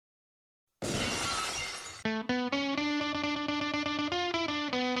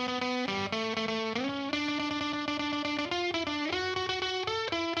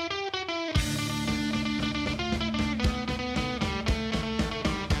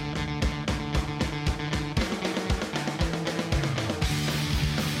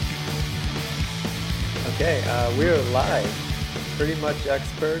Okay, we're live. Pretty much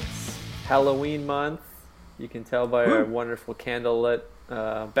experts. Halloween month. You can tell by our wonderful candlelit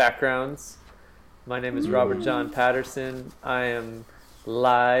backgrounds. My name is Robert John Patterson. I am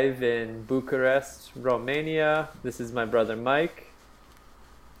live in Bucharest, Romania. This is my brother Mike.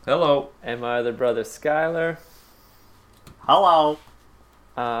 Hello. And my other brother Skylar. Hello.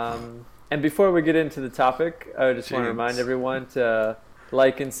 And before we get into the topic, I just want to remind everyone to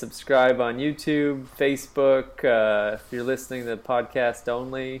like and subscribe on YouTube, Facebook. If you're listening to the podcast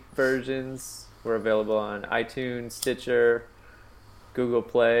only versions, we're available on iTunes, Stitcher, Google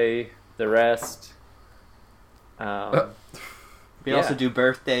Play, the rest. We also do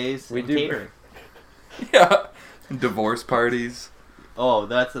birthdays. We and do catering. Yeah. Divorce parties. Oh,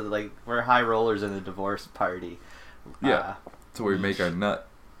 that's like we're high rollers in the divorce party. Yeah. That's where we make our nut.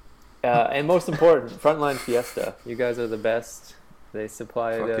 And most important, Frontline Fiesta. You guys are the best. They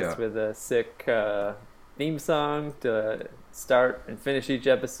supplied us with a sick theme song to start and finish each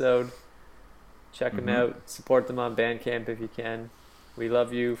episode. Check them out. Support them on Bandcamp if you can. We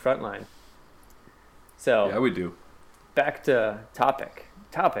love you, Frontline. So yeah, we do. Back to topic.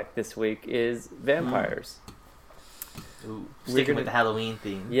 Topic this week is vampires. Ooh, sticking with the Halloween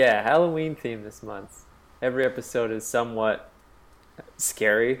theme. Yeah, Halloween theme this month. Every episode is somewhat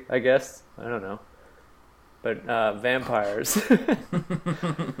scary, I guess. I don't know. But vampires.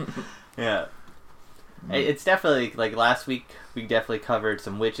 Yeah. It's definitely, like last week, we definitely covered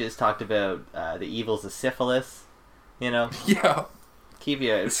some witches, talked about the evils of syphilis, you know? Yeah. Keep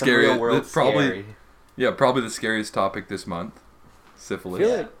you some Scary. real world scary. Yeah, probably the scariest topic this month. I Syphilis.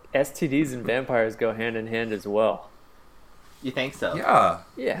 feel like STDs and vampires go hand in hand as well. You think so? Yeah.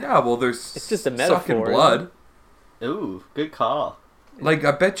 Yeah. Yeah, well, there's It's just a metaphor, sucking blood. Ooh, good call. Like,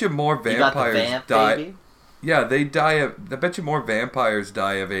 I bet you more You got the vampires vamp, die. baby? Yeah, they die of. I bet you more vampires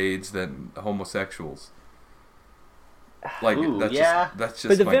die of AIDS than homosexuals. Like, Ooh, that's yeah. just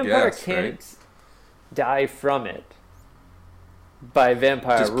But the my vampire guess, can't right? die from it by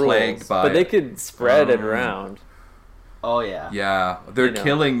vampire Just rules. plagued by but they it. could spread it around. Oh, yeah. Yeah, they're You know.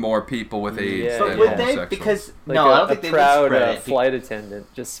 killing more people with AIDS Yeah, But than would homosexuals. they? Because, Like no, a, I don't think a they proud would spread it. flight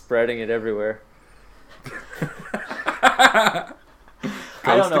attendant just spreading it everywhere. I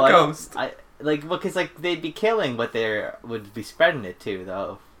don't know. Coast. Because they'd be killing, but they would be spreading it too,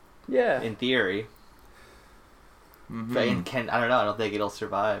 though. Yeah. In theory, Mhm. But I don't know. I don't think it'll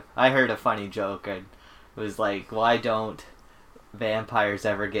survive. I heard a funny joke, and it was like, "Why don't vampires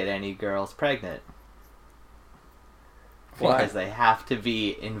ever get any girls pregnant? Why? Because they have to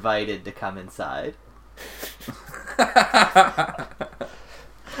be invited to come inside."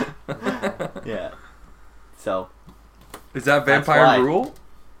 Yeah. So Is that That's vampire why. rule?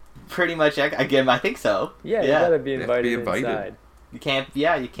 pretty much, again, I think so. Yeah, you gotta be They have to be invited, invited. inside. You can't.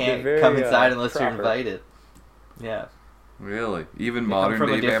 Yeah, you can't They're very, come inside unless you're proper. invited. Yeah. Really? Even They come modern from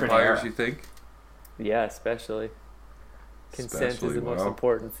a day different vampires, era. you think? Yeah, especially. Consent is Especially, the most wow.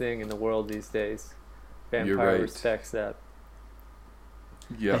 important thing in the world these days. Vampire You're right. respects that.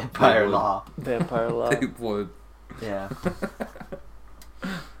 Yeah. Vampire they would. law. Vampire law. They would. Yeah.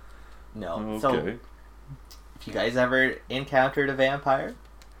 No. Okay. So, if you guys ever encountered a vampire?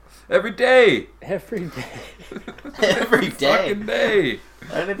 Every day. Every day. Every day. Fucking day.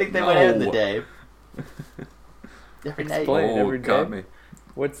 I didn't think they would end the No. day. Every night. Explain. Oh, every got day? me.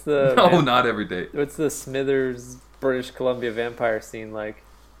 What's the No, not every day. what's the Smithers, British Columbia vampire scene like?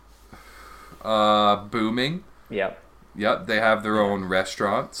 Booming. Yep. Yep, they have their own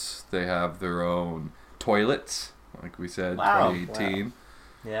restaurants. They have their own toilets, like we said, Wow. 2018.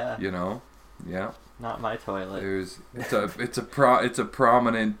 Yeah. You know, yeah. Not my toilet. It's a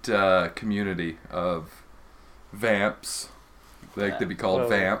prominent community of vamps. They like to be called Whoa,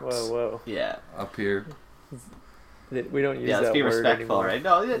 vamps Whoa. Yeah. up here. We don't use Yeah, let's that be word respectful, anymore. right?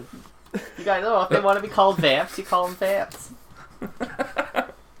 No, you guys know if they want to be called vamps, you call them vamps.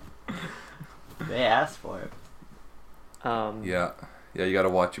 They asked for it. Yeah, you got to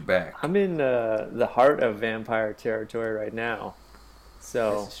watch your back. I'm in the heart of vampire territory right now.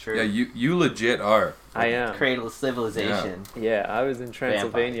 So This is true. Yeah, you legit are. I am. Cradle of civilization. Yeah, I was in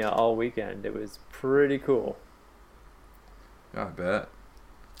Transylvania all weekend. It was pretty cool. Yeah, I bet.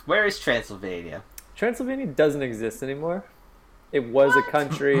 Where is Transylvania? Transylvania doesn't exist anymore. It was a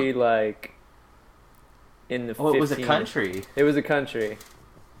country like in the Oh, it was a 15 country. It was a country.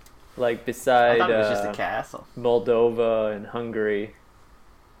 Like I beside thought it was just a castle. Moldova and Hungary.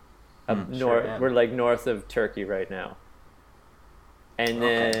 Up Hmm. north, Sure, yeah. we're like north of Turkey right now. And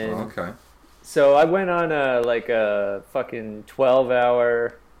Okay. then Okay. so I went on a fucking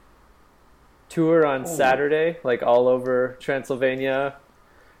 12-hour tour on Oh. Saturday, like all over Transylvania.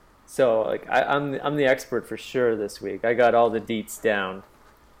 So like I'm the expert for sure this week. I got all the deets down.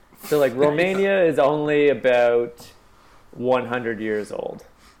 So like Romania is only about 100 years old.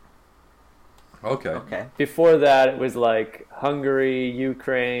 Okay. Before that, it was like Hungary,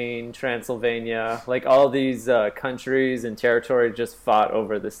 Ukraine, Transylvania, like all these countries and territories just fought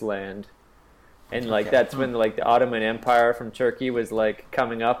over this land. And like that's when like the Ottoman Empire from Turkey was like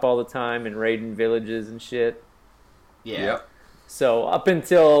coming up all the time and raiding villages and shit. Yeah. Yep. So up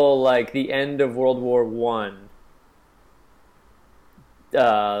until like the end of World War One,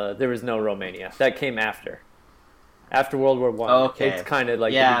 there was no Romania. That came after. After World War One, Okay. it's kind of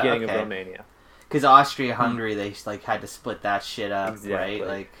like the beginning of Romania. Because Austria-Hungary, they like had to split that shit up, Exactly. right?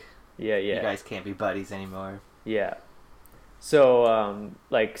 Like, Yeah. you guys can't be buddies anymore. Yeah. So,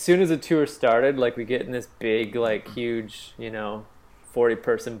 like, soon as the tour started, like, we get in this big, like, huge,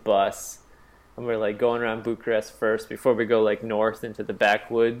 40-person bus. And we're, like, going around Bucharest first before we go, like, north into the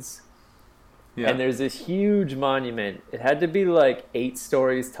backwoods. Yeah. And there's this huge monument. It had to be, like, 8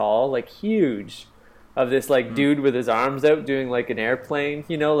 stories tall, like, huge. Of this, like, dude with his arms out doing, like, an airplane.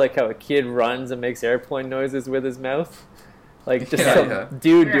 You know, like how a kid runs and makes airplane noises with his mouth? Like, just some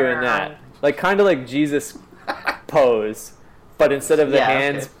dude doing that. Like, kind of like Jesus pose. But instead of the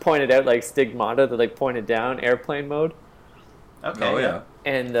hands pointed out like stigmata, they're like pointed down, airplane mode. Okay. Oh yeah.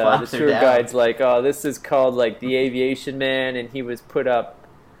 And the tour guide's like, oh, this is called like the Aviation Man, and he was put up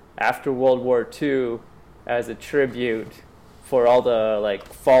after World War II as a tribute for all the like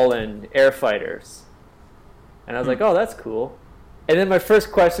fallen air fighters. And I was like, oh, that's cool. And then my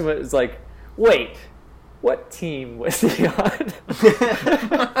first question was like, wait, what team was he on?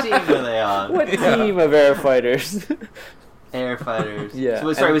 What team were they on? What team of air fighters? Air fighters. Yeah.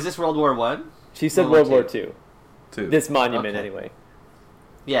 So, sorry, was this World War One? She said World War II. Two. This monument, anyway.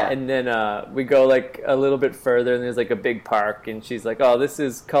 Yeah. And then we go like a little bit further, and there's like a big park, and she's like, "Oh, this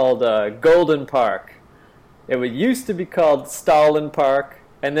is called Golden Park. It used to be called Stalin Park,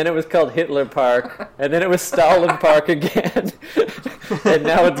 and then it was called Hitler Park, and then it was Stalin Park again, and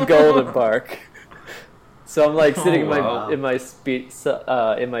now it's Golden Park." So I'm like sitting in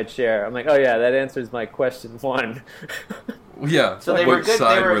my chair. I'm like, "Oh yeah, that answers my question 1." Yeah. So they were Which good.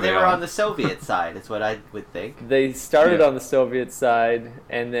 side They were on the Soviet side, is what I would think. They started on the Soviet side,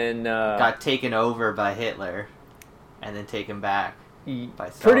 and then got taken over by Hitler, and then taken back by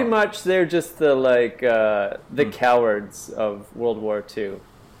Stalin. Pretty much, they're just the cowards of World War II.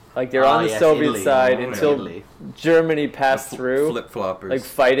 Like they're on the Soviet Italy. side until Germany passed through, flip-floppers. like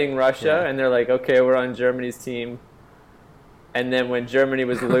fighting Russia, and they're like, okay, we're on Germany's team. And then when Germany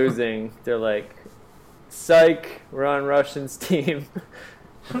was losing, they're like, psych, we're on Russian's team.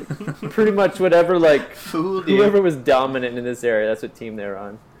 Pretty much whatever, like, whoever was dominant in this area, that's what team they're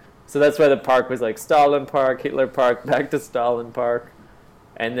on. So that's why the park was like Stalin Park, Hitler Park, back to Stalin Park.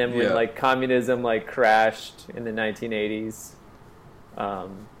 And then when like communism like crashed in the 1980s,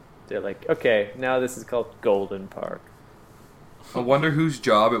 they're like, okay, now this is called Golden Park. I wonder whose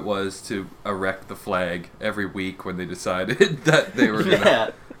job it was to erect the flag every week when they decided that they were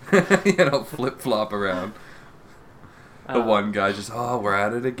gonna, flip-flop around. The one guy just, we're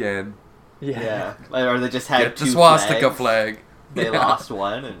at it again. Yeah. Or they just had get the swastika flag. They lost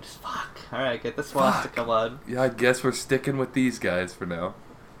one and just, fuck. Alright, get the swastika one. Yeah, I guess we're sticking with these guys for now.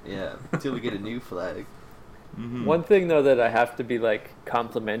 Yeah, until we get a new flag. Mm-hmm. One thing, though, that I have to be, like,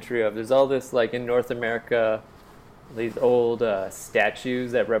 complimentary of, there's all this, like, in North America, these old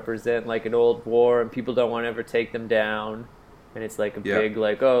statues that represent, like, an old war, and people don't want to ever take them down. And it's, like, a big,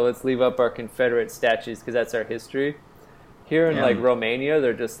 like, oh, let's leave up our Confederate statues because that's our history. Here in, like, Romania,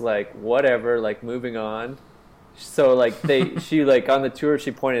 they're just, like, whatever, like, moving on. So, like, she, like, on the tour,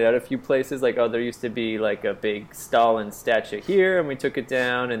 she pointed out a few places, like, oh, there used to be, like, a big Stalin statue here, and we took it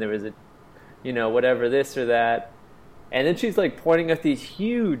down, and there was a whatever this or that. And then she's like pointing at these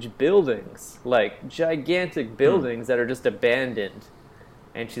huge buildings, like gigantic buildings that are just abandoned.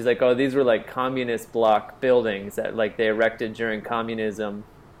 And she's like, oh, these were like communist bloc buildings that like they erected during communism.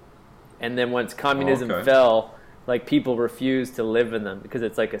 And then once communism fell, like people refused to live in them because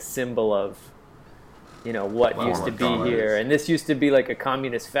it's like a symbol of, what used to be here. And this used to be like a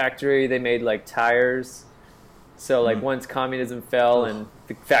communist factory. They made like tires. So, like, once communism fell and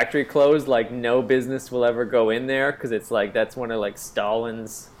the factory closed, like, no business will ever go in there because it's, like, that's one of, like,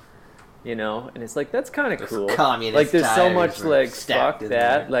 Stalin's, and it's, like, that's kind of cool. Like, there's so much, like, fuck that.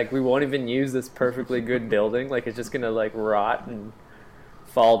 There. Like, we won't even use this perfectly good building. Like, it's just going to, like, rot and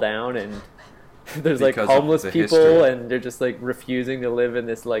fall down and there's, like, homeless people and they're just, like, refusing to live in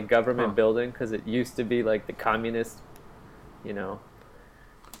this, like, government building because it used to be, like, the communist,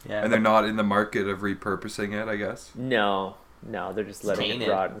 Yeah. And they're not in the market of repurposing it, I guess? No. No, they're just letting tainted.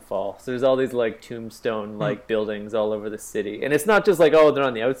 it rot and fall. So there's all these like tombstone like buildings all over the city, and it's not just like, oh, they're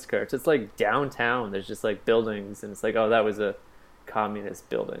on the outskirts. It's like downtown. There's just like buildings, and it's like, oh, that was a communist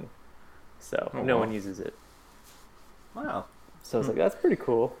building, so no one uses it. Wow. So I was like, that's pretty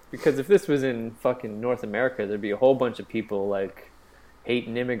cool, because if this was in fucking North America, there'd be a whole bunch of people like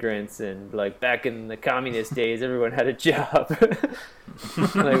hating immigrants, and like back in the communist days, everyone had a job.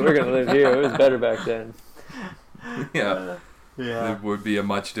 Like, we're gonna live here. It was better back then. Yeah. Yeah. It would be a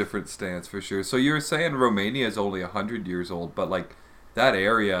much different stance for sure. So you were saying Romania is only 100 years old, but like that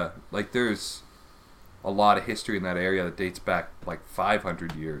area, like there's a lot of history in that area that dates back like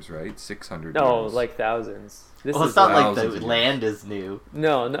 500 years, right? 600 No, years. like thousands. This Well, is it's not like thousands the of land is new.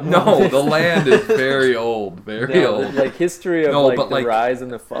 no, No, the land is very old, very no, old. like history of No, like but, the like- rise and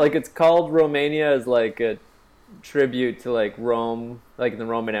the fall. Like, it's called Romania as like a tribute to like Rome, like the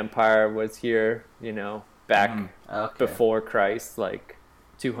Roman Empire was here, you know, back Okay. before Christ, like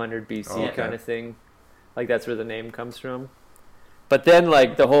 200 BC Okay. kind of thing. Like, that's where the name comes from. But then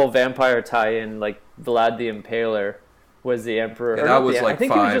like the whole vampire tie-in, like Vlad the Impaler was the emperor. Yeah, or that not was the, I like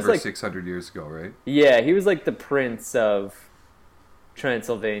think he was 5 just or like 600 years ago, right? yeah, he was like the prince of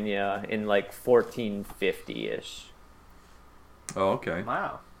Transylvania in like 1450-ish. Oh, okay.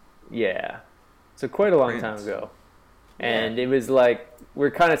 Wow. Yeah. So quite a long time Prince. ago. And it was like,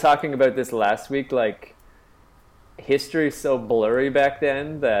 we're kind of talking about this last week, like history's so blurry back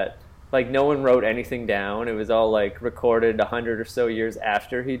then that like no one wrote anything down. It was all like recorded 100 or so years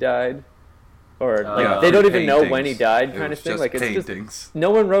after he died. Or like Yeah, they don't through even know when he paintings. died, It kind of was thing. just Like, it's just paintings.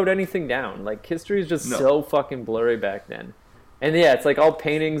 no one wrote anything down. Like, history is just No. so fucking blurry back then. And yeah, it's like all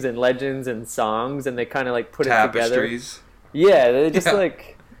paintings and legends and songs, and they kind of like put it together. Tapestries. Yeah, they just Yeah.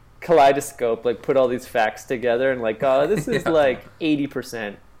 like kaleidoscope, like put all these facts together and like, oh, this is Yeah. like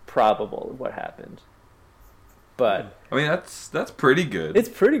 80% probable of what happened. But I mean, that's pretty good. it's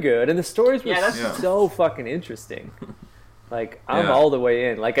pretty good, and the stories were Yeah, that's- Yeah. so fucking interesting. Like, I'm Yeah. all the way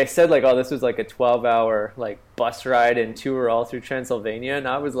in. Like I said, like, oh, this was like a 12-hour like bus ride and tour all through Transylvania, and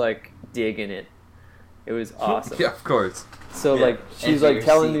I was like digging it. It was awesome. Yeah, of course. So Yeah. like she's Enter like your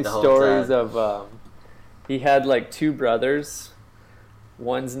telling seat these the whole stories time. of he had like 2 brothers.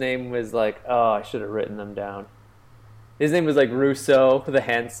 One's name was like, oh, I should have written them down. His name was like Rousseau the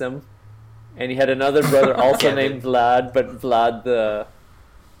Handsome, and he had another brother also Kevin. named Vlad, but Vlad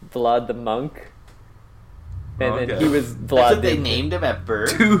the monk. And then Okay. he was That's Vlad what they the named him at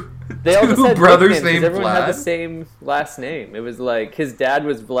birth. They all just two had brothers nicknames 'cause named everyone had the Vlad. same same last name. It was like his dad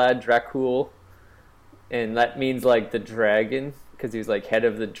was Vlad Dracul, and that means like the dragon, because he was like head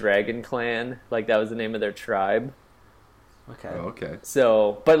of the dragon clan. Like, that was the name of their tribe. Okay. Oh, okay.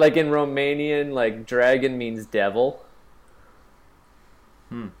 So, but like in Romanian, like dragon means devil.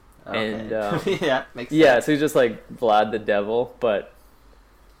 Okay. And, yeah, makes Yeah, sense. so he's just like Vlad the devil, but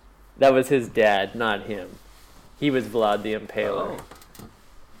that was his dad, not him. He was Vlad the Impaler.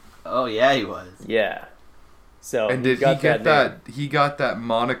 Oh, yeah, he was. Yeah. So And did he got get name. that? He got that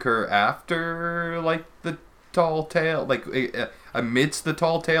moniker after like the tall tale, like amidst the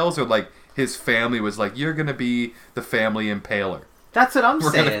tall tales, or like his family was like, "You're gonna be the family impaler." That's what I'm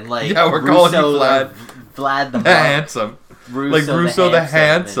We're gonna- saying. Like, yeah, we're calling you Rousseau Vlad. Vlad the The monk, handsome, like Rousseau the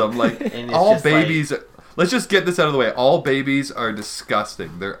handsome. Like and it's all just like- babies. Let's just get this out of the way. All babies are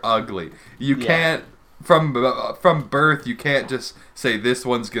disgusting. They're ugly. You Yeah. can't from birth. You can't just say this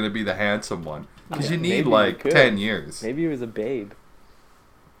one's gonna be the handsome one because Yeah, you need maybe you like could. 10 years. Maybe he was a babe.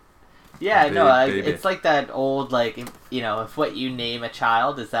 Yeah, Big no, baby. it's like that old, like, if what you name a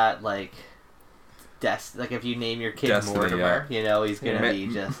child is that, like, like, if you name your kid Destiny, Mortimer, he's gonna Yeah. be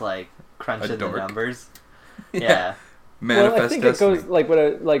just, like, crunching the dork. numbers. Yeah. Yeah. Manifest Well, I think destiny. it goes like what I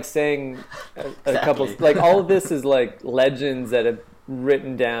like saying a couple Exactly. like all of this is like legends that have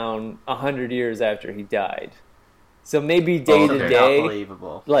written down 100 years after he died. So maybe day okay. to Not day,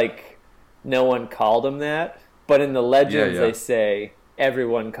 believable. like no one called him that, but in the legends Yeah. they say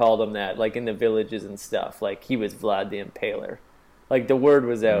everyone called him that, like in the villages and stuff. Like he was Vlad the Impaler. Like the word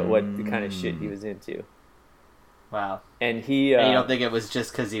was out what the kind of shit he was into, Wow. and he. And you don't think it was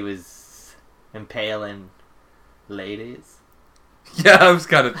just because he was impaling ladies? Yeah, I was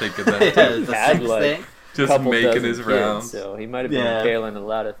kind of thinking that. Yeah, Too. it's a had, sex like- thing. Just couple making dozen his kids, rounds. so he might have been Yeah. impaling a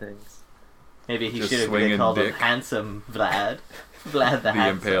lot of things. Maybe he Just should have swinging called dick. him Handsome Vlad. Vlad the The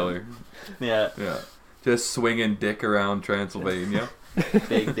Handsome. Impaler. Yeah. Yeah. Just swinging dick around Transylvania.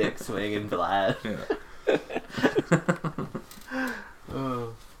 Big dick swinging Vlad. Yeah.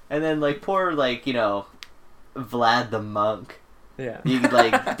 And then, like, poor, like, Vlad the monk. Yeah. You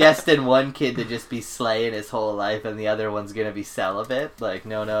like destined one kid to just be slaying his whole life, and the other one's gonna be celibate. Like,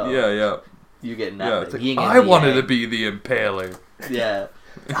 no. Yeah, yeah. You get Yeah, nothing. it's like, Yin and I wanted yang. to be the Impaler. Yeah.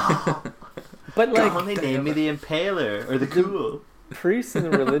 But like, Oh, they named me the Impaler or the Cool. priests and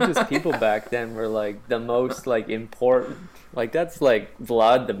the religious people back then were like the most like important. Like that's like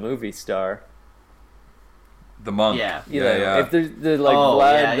Vlad the movie star. The monk. Yeah. You know, yeah. if there's like Oh,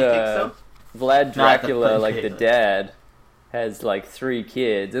 Vlad, yeah, you think so? Vlad Not the Dracula, like the Impaler. dad, has like 3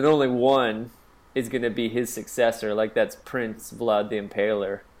 kids, and only one is gonna be his successor. Like that's Prince Vlad the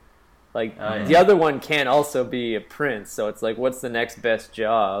Impaler. Like Oh, yeah. the other one can't also be a prince, so it's like, what's the next best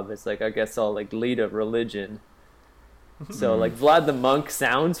job? It's like, I guess I'll like lead a religion. So like Vlad the monk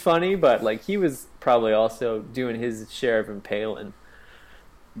sounds funny, but like he was probably also doing his share of impaling.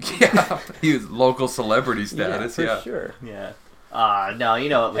 Yeah, he was local celebrity status. For Yeah, sure. Yeah. No, it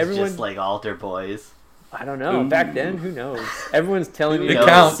was Everyone- just like altar boys. I don't know. Ooh. Back then, who knows? Everyone's telling you It all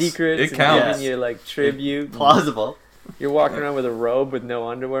counts. secrets It and counts. giving you like tribute. Plausible. You're walking around with a robe with no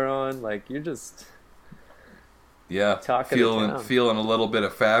underwear on. Like you're just yeah. Talk of the Feeling town. feeling a little bit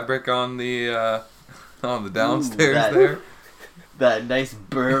of fabric on the downstairs that- there. That nice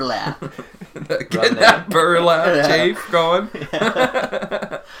burlap. Getting that burlap Yeah. chafe going.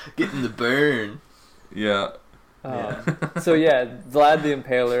 Getting the burn. Yeah. So yeah, Vlad the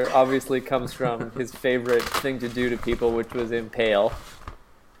Impaler obviously comes from his favorite thing to do to people, which was impale.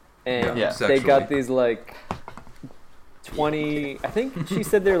 And Yeah. they got Sexually. these like 20. I think she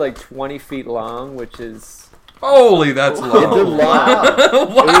said they're like 20 feet long, which is Holy, that's Whoa. they're low. long. Wow. It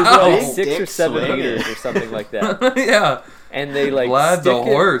was like Big 6 or dick 7 swinging. meters or something like that. Yeah. And they like Vlad the stick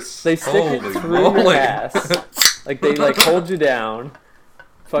it- horse. They stick Holy it through moly. your ass. Like they like hold you down,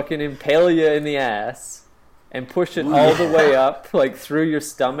 fucking impale you in the ass, and push it all the way up, like through your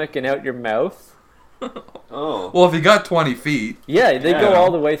stomach and out your mouth. Oh. Well, if you got 20 feet, Yeah, they go Yeah. all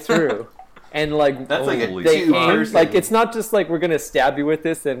the way through. And like That's like a Holy they fuck. aim, two-person. like it's not just like we're gonna stab you with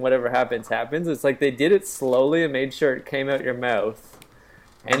this and whatever happens happens. It's like they did it slowly and made sure it came out your mouth.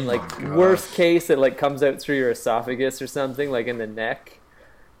 And like my gosh. worst case, it like comes out through your esophagus or something, like in the neck.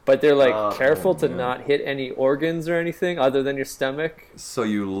 But they're like Oh, careful to yeah. not hit any organs or anything other than your stomach, so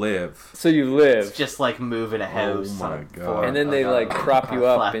you live. so you It's live. just like moving a house. my on a God. floor And then of they a- like prop you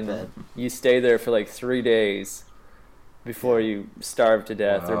a up flatbed. and you stay there for like 3 days before you starve to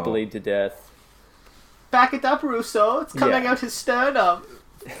death or Wow. bleed to death. Back it up, Russo. It's coming Yeah. out his sternum.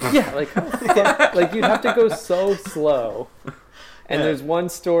 Yeah, like how the fuck- like you'd have to go so slow. And Yeah. there's one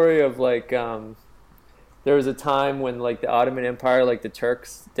story of like there was a time when like the Ottoman Empire, like the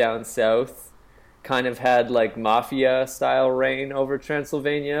Turks down south, kind of had like mafia style reign over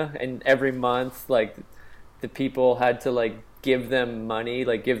Transylvania, and every month like the people had to like give them money,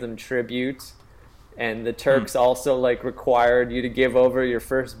 like give them tribute. And the Turks also like required you to give over your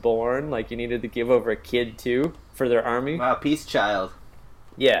firstborn, like you needed to give over a kid too for their army. Wow, peace child.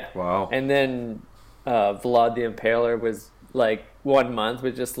 Yeah. Wow. And then Vlad the Impaler was like 1 month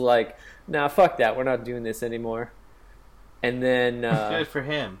was just like, nah, fuck that, we're not doing this anymore. And then Good for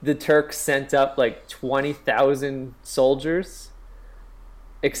him. the Turks sent up like 20,000 soldiers,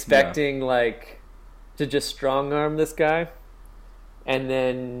 expecting like to just strong arm this guy. And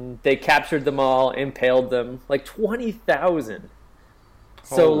then they captured them all, impaled them, like 20,000.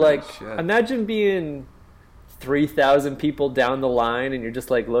 So Holy like, shit. imagine being 3,000 people down the line, and you're just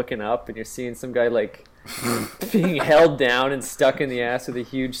like looking up, and you're seeing some guy like being held down and stuck in the ass with a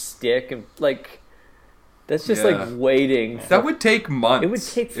huge stick, and like that's just Yeah. like waiting. That would take months. It would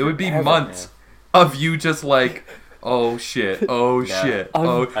take It would be forever, months of you just like, oh shit, oh Yeah. shit, I I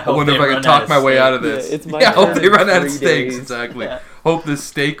hope wonder they if I can run talk out my of way steak. out of this. Yeah, it's my Yeah, hope turn they in run out of 3 steaks. days. Exactly. Yeah. Hope the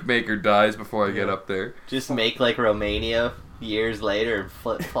steak maker dies before I get up there. Just make like Romania years later and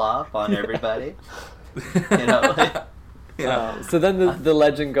flip flop on everybody. You know, like, Yeah. So then the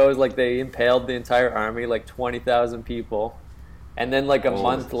legend goes like they impaled the entire army, like 20,000 people, and then like a Holy.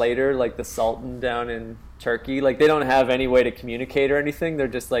 month later, like the Sultan down in Turkey, like they don't have any way to communicate or anything. They're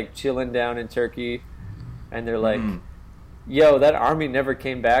just like chilling down in Turkey, and they're like, Mhm. "Yo, that army never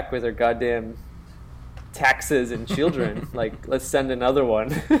came back with their goddamn taxes and children. Like, let's send another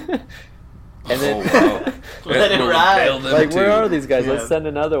one." And then, Oh, wow. Let it We'll ride. impale them like, where too. are these guys? Yeah. Let's send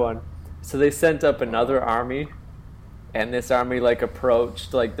another one. So they sent up another army, and this army like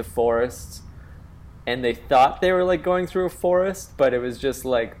approached like the forests, and they thought they were like going through a forest, but it was just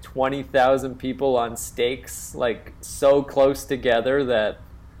like 20,000 people on stakes, like so close together that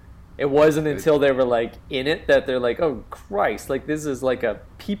it wasn't until they were like in it that they're like, oh Christ, like this is like a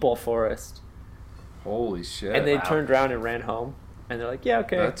people forest. Holy shit. And they Wow. turned around and ran home, and they're like, yeah,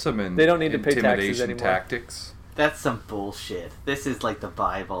 okay. That's some They don't need to pay taxes intimidation anymore. tactics. that's some bullshit. This is like the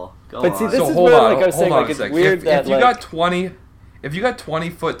Bible. Go But see, on. this So is hold where, on, like I was hold saying, on like, a it's sec. weird if that, you like- got 20, if you got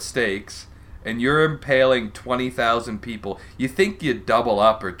 20-foot stakes, and you're impaling 20,000 people, you think you double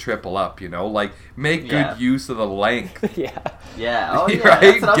up or triple up, you know? Like, make good use of the length. Yeah. Yeah. Oh, yeah. Right?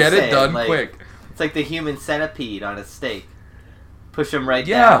 That's what I'm Get saying. it done like, quick. It's like the human centipede on a steak. Push them right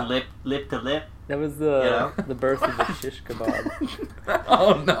down, lip to lip. That was the birth of the shish kebab.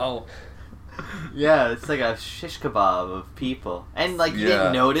 Oh, no. Yeah, it's like a shish kebab of people. And, like, you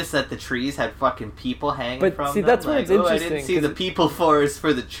didn't notice that the trees had fucking people hanging from them? But see, that's like, what's interesting. I didn't see the people forest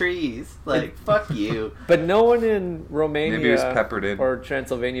for the trees. Like, fuck you. But no one in Romania Maybe it was peppered in. or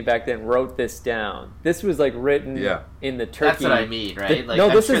Transylvania back then wrote this down. This was, like, written in the Turkey. That's what I mean, right? No,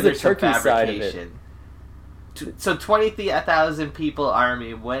 this is the Turkey side of it. So 20,000 people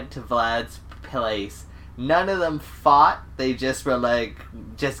army went to Vlad's place. None of them fought. They just were like,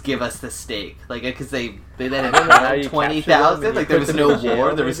 just give us the steak. Like, because they then impaled 20,000. Like, there was no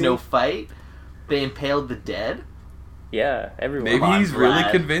war. There was no fight. They impaled the dead. Yeah, everyone. Maybe he's really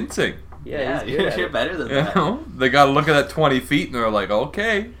convincing. Yeah, you're better than that. You know? They got to look at that 20 feet and they're like,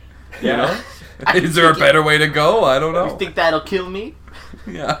 okay. You know? I Is there a better way to go? I don't know. You think that'll kill me?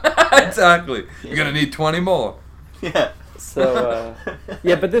 Yeah, exactly. You're going to need 20 more. Yeah. So,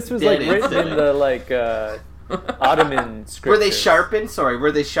 but this was, like, written in the, like, Ottoman scripture. Were they sharpened? Sorry,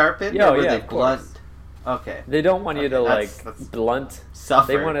 were they sharpened? Yeah, or were yeah, they of blunt? course. Okay. They don't want you to, that's blunt. Suffer.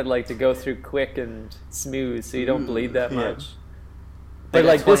 They wanted, like, to go through quick and smooth so you don't bleed that much. They But, got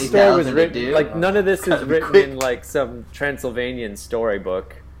like, this story was 20,000 to written, do. like, none of this is Cut 'em written quick. in, like, some Transylvanian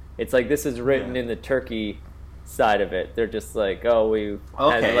storybook. It's like, this is written in the Turkey side of it. They're just like, oh, we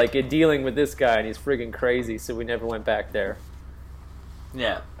had, like, dealing with this guy and he's friggin' crazy, so we never went back there.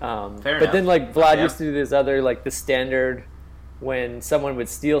 Yeah. Fair enough. Then, like, Vlad used to do this other, like, the standard, when someone would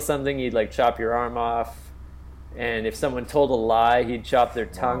steal something, he'd, like, chop your arm off. And if someone told a lie, he'd chop their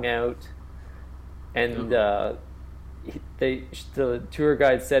tongue out. And the tour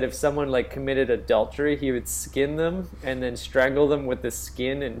guide said if someone, like, committed adultery, he would skin them and then strangle them with the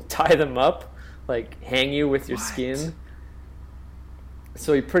skin and tie them up, like, hang you with your skin.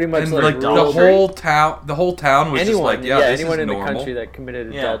 So he pretty much, And, like, the ruled whole town was anyone, just like, anyone this in is the normal. country that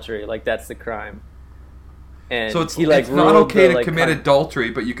committed adultery, like, that's the crime. And So it's, he, like, it's not ruled okay the, to like, commit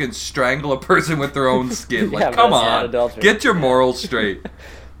adultery, but you can strangle a person with their own skin. Like, Yeah, but come that's not on, adultery. get your morals straight.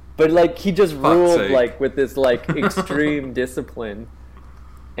 But, like, he just ruled, sake. like, with this, like, extreme discipline.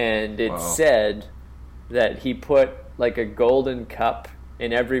 And it said that he put, like, a golden cup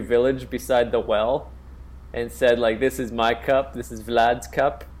in every village beside the well and said, like, this is my cup, this is Vlad's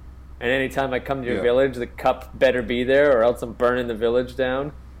cup. And anytime I come to your village, the cup better be there or else I'm burning the village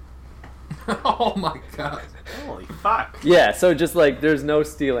down. Oh my god. Holy fuck. Yeah, so just, like, there's no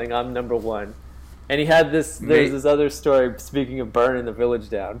stealing, I'm number one. And he had this, there's this other story, speaking of burning the village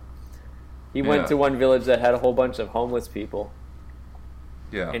down. He went to one village that had a whole bunch of homeless people.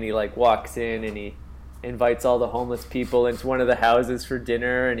 Yeah. And he, like, walks in and he invites all the homeless people into one of the houses for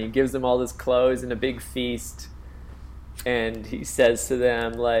dinner and he gives them all his clothes and a big feast. And he says to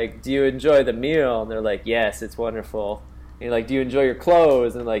them, like, do you enjoy the meal? And they're like, yes, it's wonderful. And he's like, do you enjoy your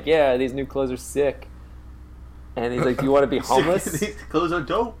clothes? And they're like, yeah, these new clothes are sick. And he's like, do you want to be homeless? These clothes are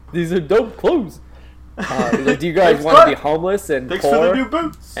dope. These are dope clothes. He's like, do you guys want to be homeless and Thanks poor? for the new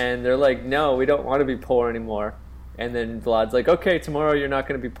boots. And they're like, no, we don't want to be poor anymore. And then Vlad's like, okay, tomorrow you're not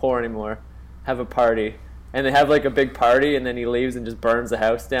going to be poor anymore. Have a party. And they have, like, a big party, and then he leaves and just burns the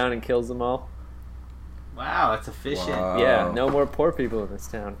house down and kills them all. Wow, that's efficient. Wow. Yeah, no more poor people in this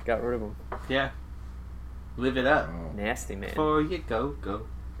town. Got rid of them. Yeah. Live it up. Nasty, man. Before you go.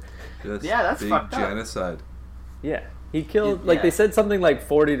 Just Yeah, that's big fucked up. genocide. Yeah. He killed, Yeah. like, they said something like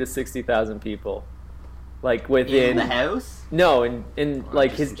 40 to 60,000 people. Like, within... In the house? No, in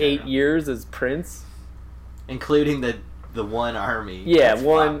like, his just in 8 general. years as prince. Including the one army. Yeah, That's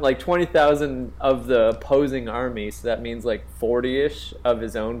one, fucked. like, 20,000 of the opposing army, so that means, like, 40-ish of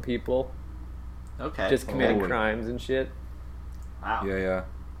his own people Okay. just committing Holy. crimes and shit. Wow. Yeah.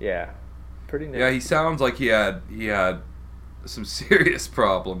 Yeah. Pretty nasty. Yeah, he sounds like he had some serious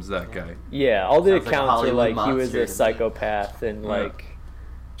problems, that guy. Yeah, all the Sounds like a accounts are Hollywood like he was monster to a me. psychopath and Yeah. like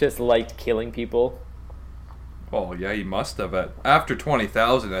just liked killing people. Oh, yeah, he must have. After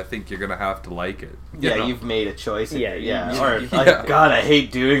 20,000, I think you're going to have to like it. You Yeah, know? you've made a choice. Yeah, Yeah. Or, yeah. God, I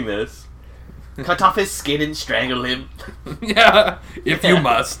hate doing this. Cut off his skin and strangle him. Yeah, if you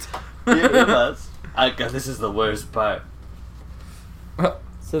must. Yeah, it must. God, this is the worst part.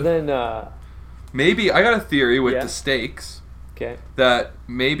 So then, Maybe, I got a theory with Yeah. the steaks, okay. that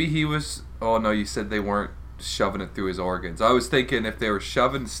maybe he was... Oh, no, you said they weren't shoving it through his organs. I was thinking if they were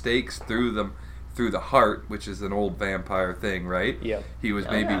shoving steaks through the heart, which is an old vampire thing, right? Yep. He was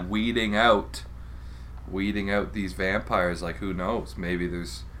Oh, maybe yeah. weeding out these vampires. Like, who knows? Maybe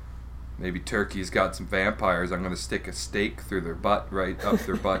maybe Turkey's got some vampires. I'm gonna stick a stake through their butt, right up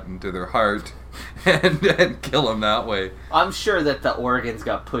their butt into their heart, and kill them that way. I'm sure that the organs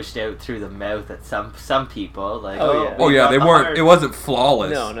got pushed out through the mouth at some people. Like, they weren't. heart. It wasn't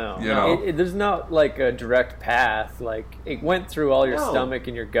flawless. No. You know, There's not like a direct path. Like it went through all your stomach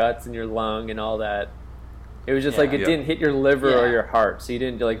and your guts and your lung and all that. It was just like it didn't hit your liver or your heart, so you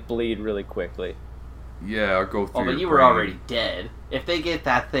didn't like bleed really quickly. Yeah, or go through. But you were already dead. If they get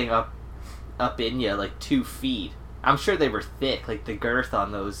that thing up in you like 2 feet, I'm sure they were thick, like the girth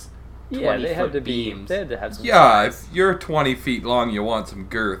on those. They had to beams. They had to have some. Yeah, size. if you're 20 feet long, you want some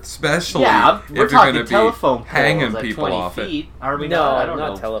girth, especially we're if you're talking going to telephone be hanging poles, like people 20 off feet. it. Are we No, not? I don't not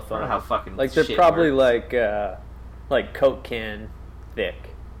know. telephone. I don't know how fucking like they're shit probably works. like Coke can thick.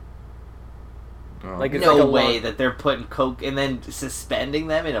 Oh. Like it's no like a way long... that they're putting coke and then suspending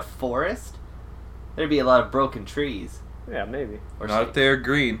them in a forest. There'd be a lot of broken trees. Yeah, maybe. Or Not if they're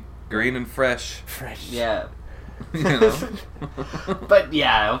green and fresh. Fresh. Yeah. You know. But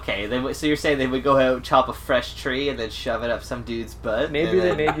yeah, okay. So you're saying they would go out, chop a fresh tree, and then shove it up some dude's butt? Maybe and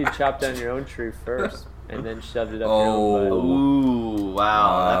they then... made you chop down your own tree first and then shoved it up Oh. your own Ooh,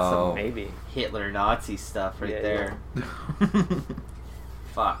 wow. That's butt. some Maybe. Hitler Nazi stuff right there.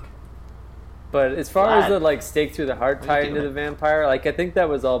 Fuck. But as far as Vlad. the like stake through the heart What are tie you into doing? the vampire, like I think that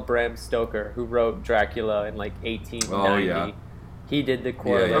was all Bram Stoker who wrote Dracula in like 1890. Oh, yeah. He did the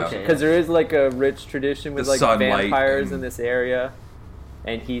correlation yeah. because there is like a rich tradition with The like sunlight vampires and- in this area,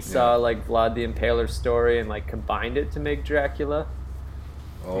 and he saw like Vlad the Impaler's story and like combined it to make Dracula.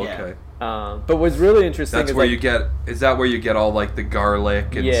 Oh, okay. But what's really interesting That's is where like, you get. Is that where you get all like the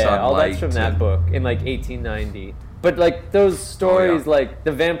garlic and yeah, sunlight? all that's from that and- book in like 1890. But like those stories, like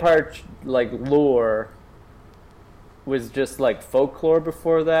the vampire like lore was just like folklore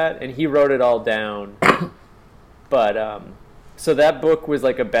before that, and he wrote it all down. But so that book was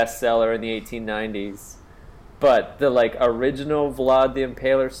like a bestseller in the 1890s. But the like original Vlad the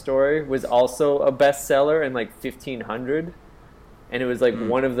Impaler story was also a bestseller in like 1500. And it was like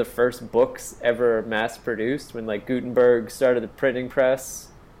one of the first books ever mass produced when like Gutenberg started the printing press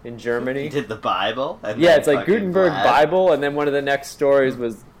in Germany. He did the Bible? And Yeah, then it's like fucking Gutenberg Vlad. Bible, and then one of the next stories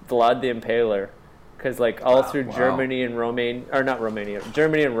was Vlad the Impaler. Because like all through wow. Germany and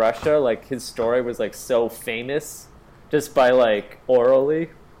Germany and Russia, like his story was like so famous just by like orally.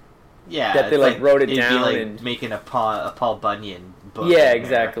 Yeah, that they, it's like, wrote it it'd be down like and- making a Paul Bunyan book. Yeah, in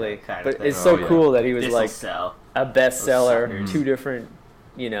exactly. America kind of But thing. it's so Oh, yeah. cool that he was This'll like sell. a bestseller, suckers. 2 different,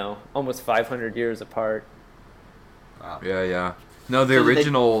 almost 500 years apart. Wow. Yeah. No, the So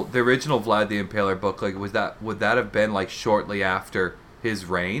they- original Vlad the Impaler book, like, would that have been like shortly after his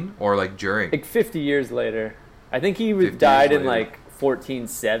reign or like during? Like 50 years later. I think he 50 years died in later. like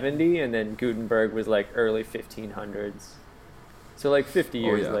 1470, and then Gutenberg was like early 1500s. So like 50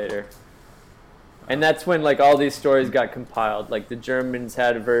 years yeah. later. And that's when like all these stories got compiled. Like the Germans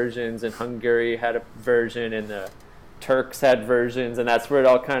had versions, and Hungary had a version, and the Turks had versions, and that's where it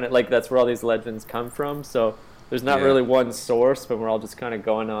all kind of like that's where all these legends come from. So there's not Yeah. really one source, but we're all just kind of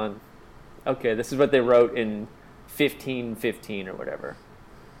going on. Okay, this is what they wrote in 1515 or whatever.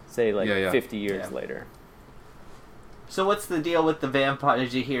 Say like Yeah. 50 years Yeah. later. So what's the deal with the vampire?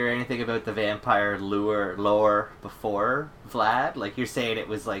 Did you hear anything about the vampire lore before Vlad? Like you're saying it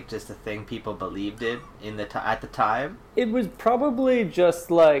was like just a thing people believed in at the time? It was probably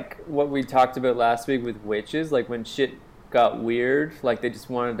just like what we talked about last week with witches, like when shit got weird, like they just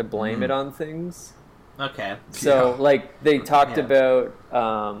wanted to blame it on things. Okay. So Yeah. like they talked Yeah. about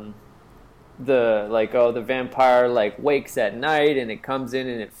the vampire like wakes at night and it comes in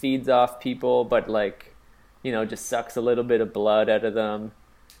and it feeds off people, but like just sucks a little bit of blood out of them.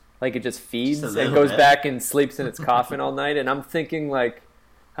 Like it just feeds Just a and little goes bit. back and sleeps in its coffin all night. And I'm thinking like,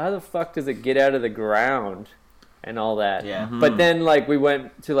 how the fuck does it get out of the ground and all that? Yeah. But then like we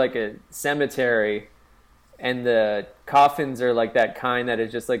went to like a cemetery, and the coffins are like that kind that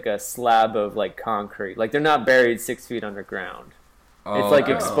is just like a slab of like concrete. Like they're not buried 6 feet underground. It's like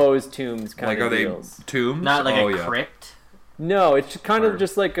okay. exposed tombs kind Like, of are they deals. tombs? Not like oh, a yeah. crypt. No, it's kind Or- of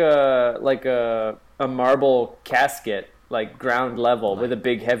just like a marble casket, like ground level with a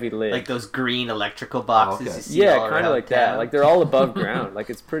big heavy lid. Like those green electrical boxes okay. you see Yeah, all kind of around like that. town. Like they're all above ground. Like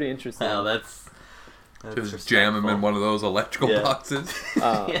it's pretty interesting. Oh, that's Just jam him in one of those electrical Yeah. boxes.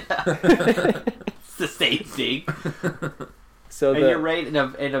 Yeah. It's the same thing. So And you're right in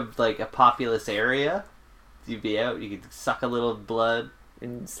a like a populous area. You'd be out. You could suck a little blood,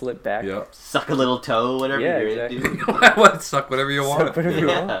 and slip back. Yeah. suck a little toe, whatever Yeah, you're exactly. into. What? Suck whatever you Suck want. whatever you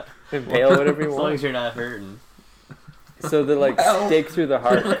Yeah. want. Impale whatever you As long want. as you're not hurting. So the like Well. stake through the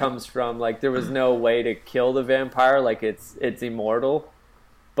heart comes from like there was no way to kill the vampire. Like it's immortal.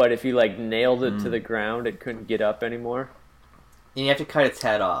 but if you like nailed it to the ground, it couldn't get up anymore. And you have to cut its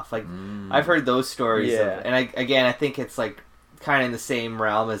head off. Like I've heard those stories, and I think it's like kind of in the same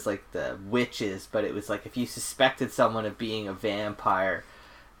realm as like the witches, but it was like if you suspected someone of being a vampire,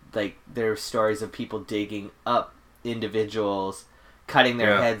 like there are stories of people digging up individuals, cutting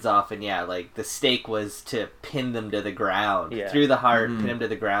their heads off, and like the stake was to pin them to the ground through the heart, pin them to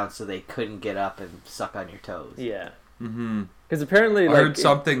the ground so they couldn't get up and suck on your toes. Yeah. Because apparently, I heard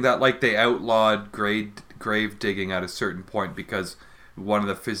something that like they outlawed grave digging at a certain point because one of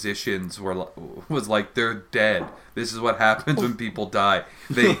the physicians was like, they're dead. This is what happens when people die.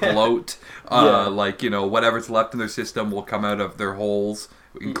 They bloat, like, you know, whatever's left in their system will come out of their holes,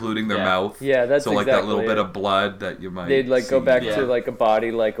 including their mouth. Yeah, that's so like that little bit of blood that you might. They'd like go back to like a body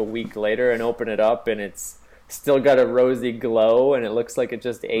like a week later and open it up, and it's still got a rosy glow, and it looks like it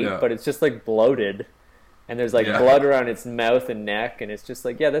just ate, but it's just like bloated. And there's like blood around its mouth and neck, and it's just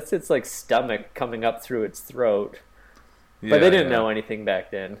like, that's its like stomach coming up through its throat. But they didn't know anything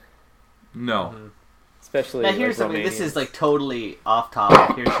back then. No. Especially now, here's like something. This is like totally off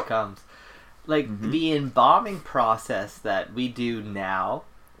topic. Here she comes. Like the embalming process that we do now,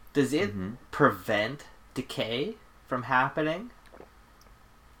 does it prevent decay from happening?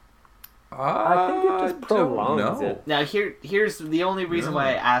 I think it just prolongs it. Now here's the only reason why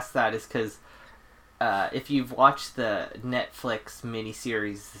I asked that is because if you've watched the Netflix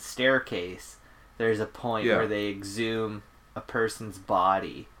miniseries The Staircase, there's a point where they exhume a person's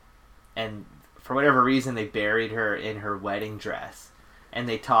body, and for whatever reason they buried her in her wedding dress, and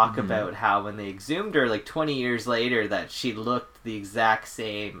they talk about how when they exhumed her like 20 years later that she looked the exact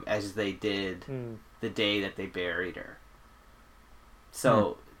same as they did the day that they buried her.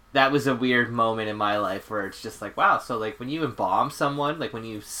 So that was a weird moment in my life where it's just like, wow, so like when you embalm someone, like when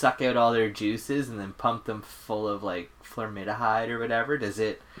you suck out all their juices and then pump them full of like formaldehyde or whatever, does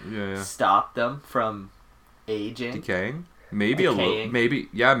it stop them from aging? Decaying? Maybe a little. Maybe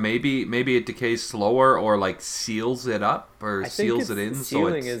it decays slower or like seals it up or seals it in.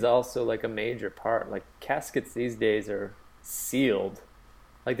 Sealing is also like a major part. Like caskets these days are sealed.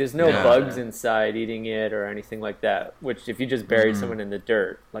 Like there's no bugs inside eating it or anything like that. Which if you just buried someone in the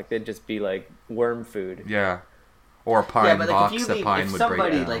dirt, like they'd just be like worm food. Yeah. Or a pine but box like that pine would break down.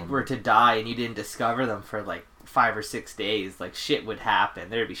 If somebody like were to die and you didn't discover them for like 5 or 6 days, like shit would happen.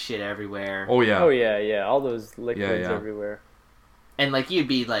 There'd be shit everywhere. Oh yeah. Oh yeah. All those liquids everywhere. And like you'd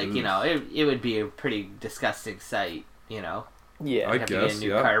be like, you know, it would be a pretty disgusting sight, you know. Yeah. I guess. Have to get a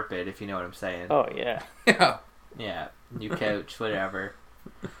new carpet, if you know what I'm saying. Oh yeah. Yeah. New couch, whatever.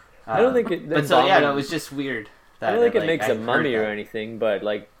 I don't think it. But so it was just weird. I don't think it makes a mummy or anything, but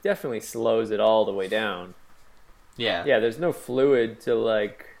like definitely slows it all the way down. Yeah. Yeah, there's no fluid to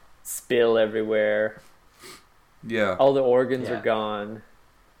like spill everywhere. Yeah. All the organs are gone.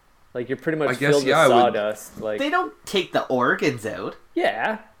 Like you're pretty much filled with sawdust. Like they don't take the organs out.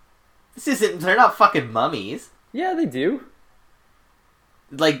 Yeah. They're not fucking mummies. Yeah, they do.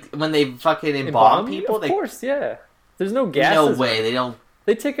 Like when they fucking embalm people, of course, yeah. There's no gases. No way, they don't.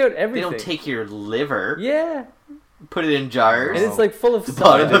 They take out everything. They don't take your liver. Yeah. Put it in jars. And it's like full of the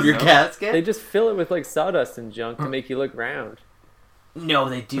bottom of your casket. They just fill it with like sawdust and junk to make you look round. No,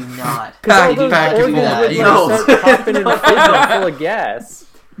 they do not. They do not do that. Start popping and fizzing full of gas.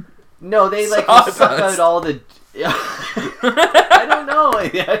 No, they like suck out all the. I don't know.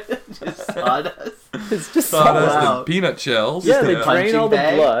 Just sawdust. It's just sawdust and peanut shells. Yeah, they drain all the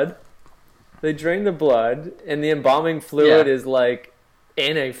blood. They drain the blood, and the embalming fluid is like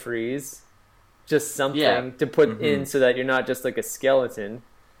antifreeze, just something to put in so that you're not just like a skeleton.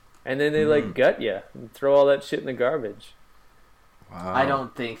 And then they like gut you and throw all that shit in the garbage. Wow. I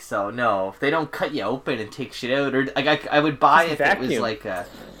don't think so. No, they don't cut you open and take shit out. Or like I would buy if it was like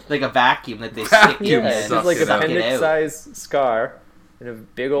a vacuum that they stick you in. It's like a appendix-sized scar and a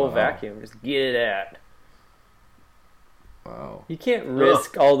big old vacuum. Just get it out. Wow. You can't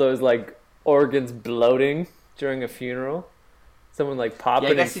risk all those like organs bloating during a funeral. Someone like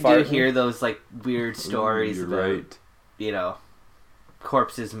popping and farting. I guess you do hear those like weird stories about, you know,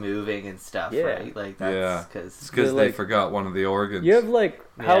 corpses moving and stuff, right? Like that's because they forgot one of the organs. You have like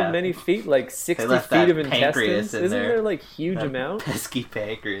how many feet? Like 60 feet of intestines. Isn't there like huge amount? Pesky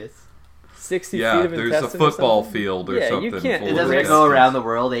pancreas. 60 feet of intestines. There's a football field or something. You can't. It doesn't go around the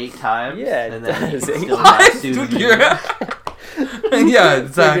world 8 times. Yeah, and then does. Yeah,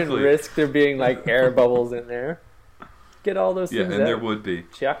 exactly. Risk there being like air bubbles in there. Get all those things out. And there would be.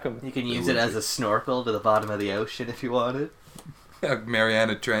 Check them. You can use it as a snorkel to the bottom of the ocean if you wanted.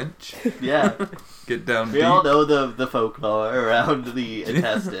 Mariana Trench. Yeah. Get down deep. We all know the folklore around the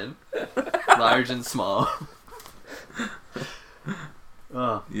intestine. Large and small.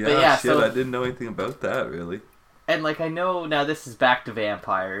 Oh. Yeah, but yeah, shit, so, I didn't know anything about that, really. and like I know now this is back to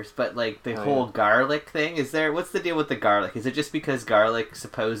vampires, but like the whole garlic thing, what's the deal with the garlic? Is it just because garlic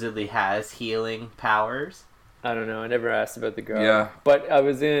supposedly has healing powers? I don't know. I never asked about the garlic. Yeah. But I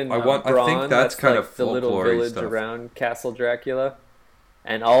was in I Braun, think that's kind like of the little folklore-y village stuff. around Castle Dracula.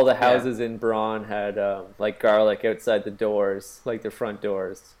 And all the houses in Braun had like garlic outside the doors, like their front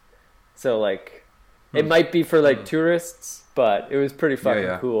doors. So like, it might be for like tourists, but it was pretty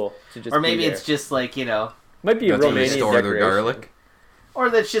fucking cool to just. Or maybe be there. it's just like, you know, might be a That's where they Romanian store decoration. their garlic. or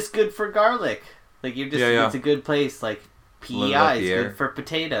that's just good for garlic. Like you just, it's a good place. Like PEI is good for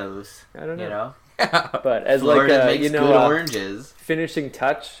potatoes. I don't know. You know, but as Florida like makes you know, good oranges. finishing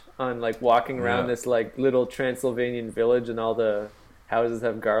touch on like walking around this like little Transylvanian village and all the houses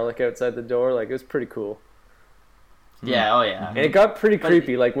have garlic outside the door. Like it was pretty cool. Yeah, oh yeah. And it got pretty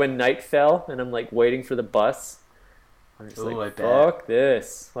creepy. Like when night fell and I'm like waiting for the bus. I'm just like, fuck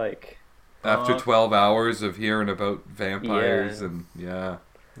this. Like after 12 hours of hearing about vampires and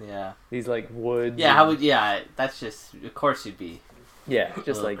these like woods. Yeah, that's just, of course you'd be. Yeah,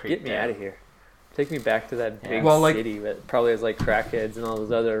 just like get me out of here. Take me back to that big like, city that probably has like crackheads and all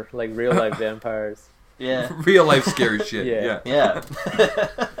those other like real life vampires. Yeah. Real life scary shit. Yeah.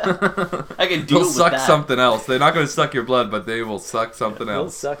 I can deal They'll with suck that. something else. They're not going to suck your blood, but they will suck something They'll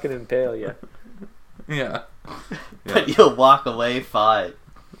else. suck and impale you. Yeah. But you'll walk away fine.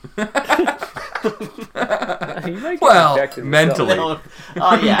 You might get Well, infected with mentally. something.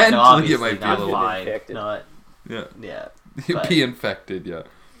 Oh yeah, Mentally, no, obviously you might be a not little fine. infected. Not, Yeah. but- You'd be infected, yeah.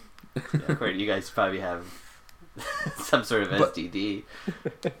 According, you guys probably have some sort of STD.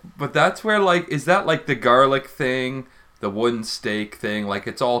 But that's where, like, is that like the garlic thing, the wooden stake thing? Like,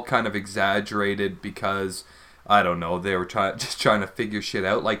 it's all kind of exaggerated because, I don't know, they were just trying to figure shit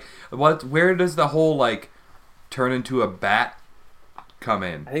out. Like, where does the whole, like, turn into a bat come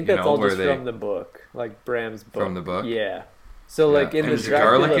in? I think that's all just from the book, like Bram's book. From the book? Yeah. So like in and the is the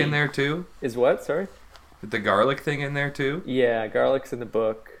Dracula, garlic in there too? Is what? Sorry. The garlic thing in there too? Yeah, garlic's in the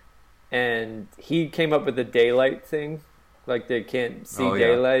book, and he came up with the daylight thing, like they can't see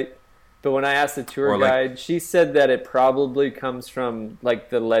daylight. But when I asked the tour guide, she said that it probably comes from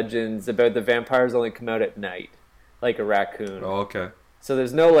like the legends about the vampires only come out at night, like a raccoon. Oh, okay. So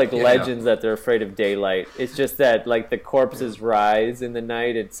there's no like legends that they're afraid of daylight. It's just that like the corpses rise in the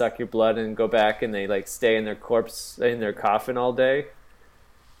night and suck your blood and go back and they like stay in their coffin all day.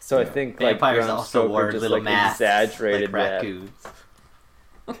 So I think vampires like also wore just little like masks, exaggerated like that. raccoons.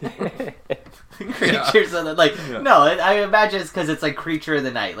 Creatures of the no, I imagine it's because it's like creature of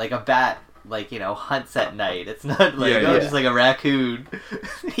the night, like a bat. Like, you know, hunts at night. It's not like just like a raccoon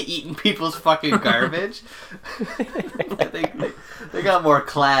eating people's fucking garbage. I think they got more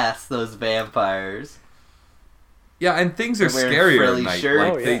class, those vampires. Yeah, and things are They're wearing scarier frilly at night.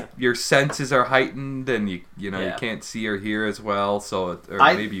 shirts. Like your senses are heightened, and you can't see or hear as well. So,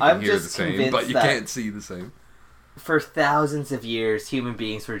 maybe you can hear the same, but you can't see the same. For thousands of years, human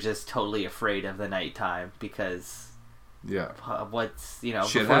beings were just totally afraid of the nighttime because what's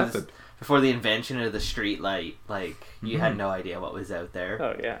shit happened. Before the invention of the street light, like, you had no idea what was out there.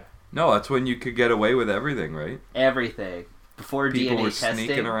 Oh, yeah. No, that's when you could get away with everything, right? Everything. Before People DNA were testing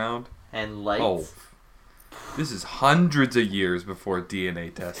sneaking around. And lights. Oh, this is hundreds of years before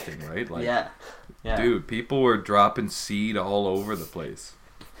DNA testing, right? Like, yeah. Dude, people were dropping seed all over the place.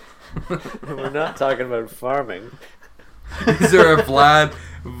 We're not talking about farming. Is there a Vlad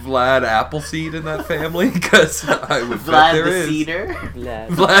Appleseed in that family? Because I would bet there is.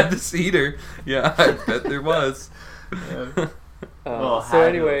 Vlad the Cedar. Yeah, I bet there was. So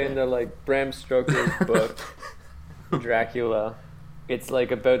anyway, in the like Bram Stoker's book, Dracula, it's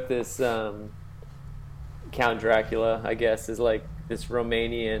like about this Count Dracula, I guess, is like this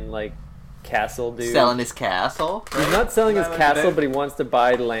Romanian like castle dude. Selling his castle? He's not selling his castle, but he wants to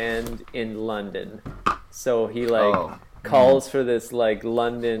buy land in London. So he calls for this like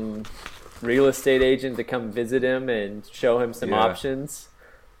London real estate agent to come visit him and show him some options.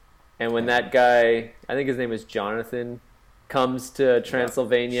 And when that guy, I think his name is Jonathan, comes to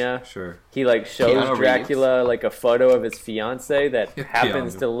Transylvania, he like shows Dracula like a photo of his fiance that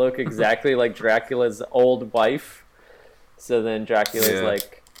happens to look exactly like Dracula's old wife. So then Dracula's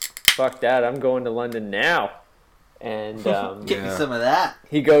like, fuck that, I'm going to London now. And get me some of that.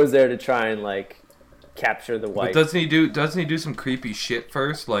 He goes there to try and like capture the wife. But doesn't he do some creepy shit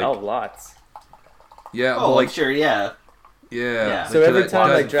first? Like, lots. Yeah. Oh, like, I'm sure. Yeah. Yeah. So every time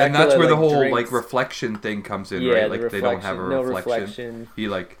like Dracula, and that's where the whole drinks, like reflection thing comes in, right? Like they don't have a reflection. He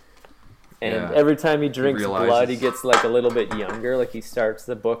like. And every time he drinks blood, he gets like a little bit younger. Like he starts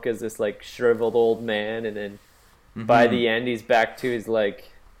the book as this like shriveled old man, and then by the end he's back to his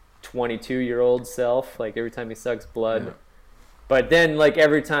like 22-year-old self, like every time he sucks blood. Yeah. But then like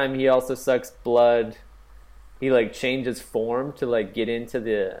every time he also sucks blood, he like changes form to like get into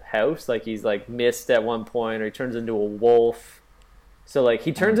the house. Like he's like mist at one point, or he turns into a wolf. So like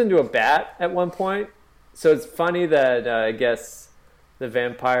he turns into a bat at one point. So it's funny that I guess the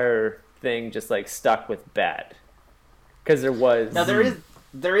vampire thing just like stuck with bat, because there was now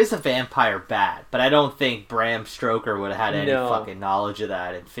there is a vampire bat, but I don't think Bram Stoker would have had any fucking knowledge of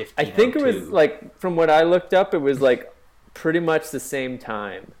that in 1502. I think it was like, from what I looked up, it was like pretty much the same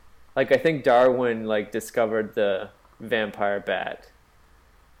time. Like I think Darwin like discovered the vampire bat,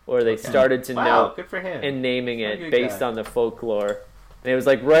 or they started to know good for him. And naming it based on the folklore. And it was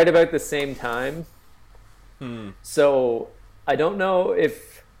like right about the same time. So I don't know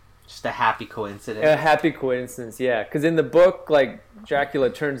if just a happy coincidence. A happy coincidence, yeah. Because in the book, like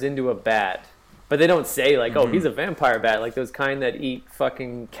Dracula turns into a bat, but they don't say like, oh, he's a vampire bat, like those kind that eat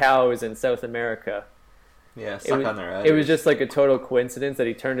fucking cows in South America. Yeah, suck on their eyes. It was just like a total coincidence that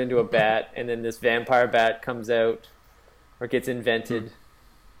he turned into a bat, and then this vampire bat comes out or gets invented,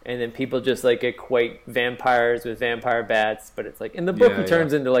 and then people just like equate vampires with vampire bats. But it's like in the book, he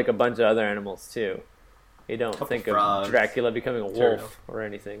turns into like a bunch of other animals too. You don't think of Dracula becoming a wolf or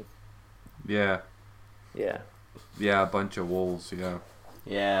anything. Yeah. Yeah. Yeah, a bunch of wolves. Yeah.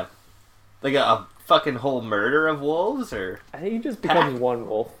 Yeah. Like a fucking whole murder of wolves, or I think he just becomes one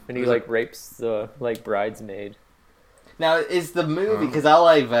wolf, and he like rapes the like bridesmaid. Now, is the movie, because all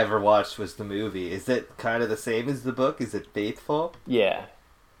I've ever watched was the movie, is it kind of the same as the book? Is it faithful? Yeah.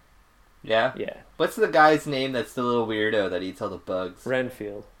 Yeah? Yeah. What's the guy's name that's the little weirdo that eats all the bugs?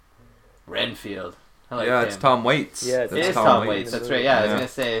 Renfield. I like him. It's Tom Waits. Yeah, it is Tom Waits. That's right. Yeah, I was going to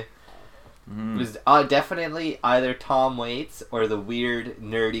say, it was definitely either Tom Waits or the weird,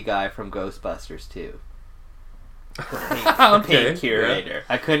 nerdy guy from Ghostbusters 2. The paint curator. Yeah.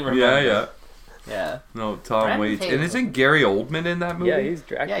 I couldn't remember. Yeah. No, Tom Waits. And isn't Gary Oldman in that movie? Yeah, he's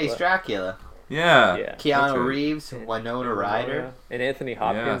Dracula. Yeah, he's Dracula. Yeah. Keanu Reeves, Winona Ryder. And Anthony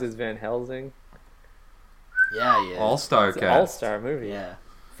Hopkins is Van Helsing. Yeah, yeah. All-star cast. All-star movie. Yeah.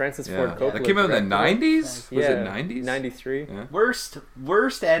 Francis Ford Coppola. That came out in the 90s? Was it 90s? 93. Yeah.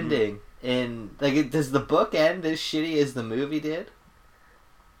 Worst ending in... Like, does the book end as shitty as the movie did?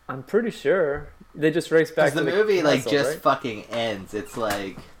 I'm pretty sure. They just race back to the movie, like, just fucking ends. It's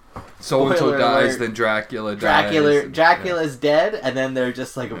like... So-and-so dies, then Dracula dies. Dracula's dead, and then they're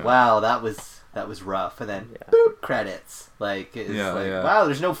just like, wow, that was rough. And then, boop, credits. Like, it's wow,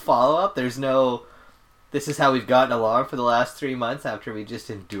 there's no follow-up. There's no... This is how we've gotten along for the last 3 months after we just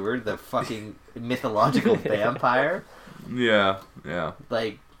endured the fucking mythological vampire. Yeah.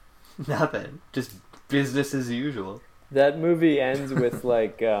 Like, nothing. Just business as usual. That movie ends with,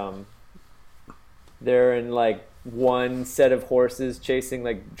 like, they're in, like, one set of horses chasing,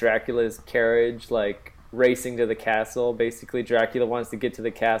 like, Dracula's carriage, like, racing to the castle. Basically, Dracula wants to get to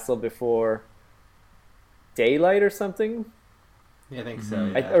the castle before daylight or something. Yeah, I think so,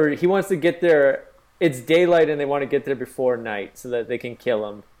 yeah. Or he wants to get there... It's daylight and they want to get there before night so that they can kill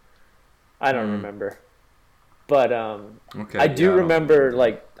him. I don't remember. But I do remember,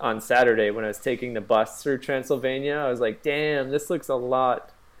 like, on Saturday when I was taking the bus through Transylvania, I was like, damn, this looks a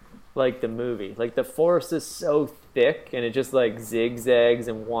lot like the movie. Like, the forest is so thick and it just, like, zigzags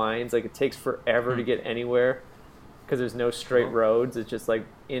and winds. Like, it takes forever to get anywhere because there's no straight roads. It's just, like,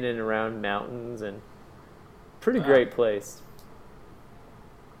 in and around mountains, and pretty great place.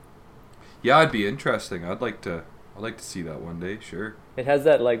 Yeah, it'd be interesting. I'd like to see that one day, sure. It has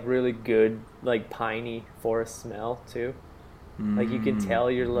that like really good like piney forest smell too. Like you can tell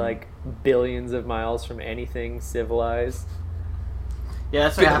you're like billions of miles from anything civilized. Yeah,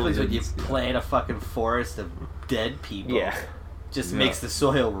 that's what happens when you play in a fucking forest of dead people. Yeah. Just makes the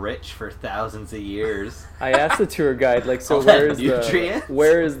soil rich for thousands of years. I asked the tour guide, like, so where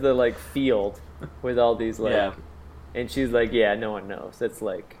is the like field with all these like and she's like, yeah, no one knows. It's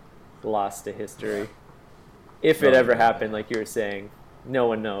like lost to history. If it ever happened, like you were saying, no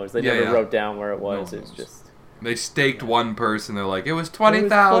one knows. They never wrote down where it was. It's just they staked one person. They're like, it was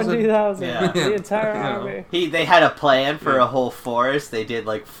 20,000. 20,000. Yeah, the entire army. They had a plan for a whole forest. They did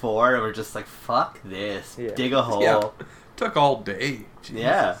like 4, and we're just like, fuck this. Dig a hole. Yeah. Took all day. Jesus.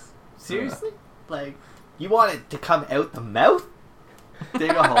 Yeah. Seriously? Like, you want it to come out the mouth?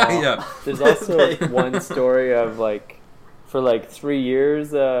 Dig a hole. Yeah. There's also one story of like, for like 3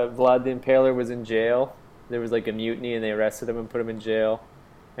 years, Vlad the Impaler was in jail. There was like a mutiny and they arrested him and put him in jail.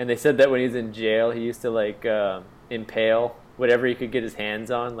 And they said that when he was in jail, he used to like impale whatever he could get his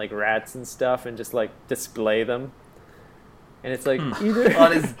hands on, like rats and stuff, and just like display them. And it's like either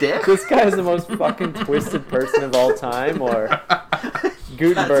on his dick. this guy is the most fucking twisted person of all time, or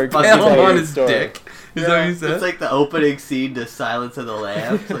Gutenberg That's can fucking tell you on a his story. dick. Is that what you said? It's like the opening scene to Silence of the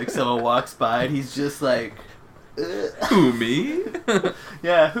Lambs. Like someone walks by and he's just like, Who, me?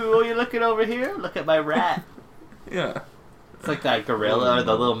 yeah, who are you looking over here? Look at my rat. Yeah. It's like that gorilla or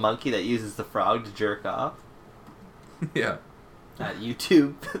the little monkey that uses the frog to jerk off. Yeah. That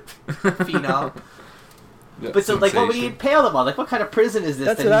YouTube phenom. Yeah, But so, like, what would he sensation. impale them on? Like, what kind of prison is this?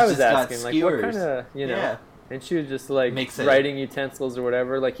 That's that what I he's was just got asking. Like, what skewers? kind of, you know? Yeah. And she was just like Makes it- writing utensils or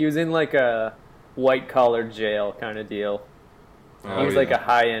whatever. Like he was in like a white collar jail kind of deal. Oh, He was like yeah. a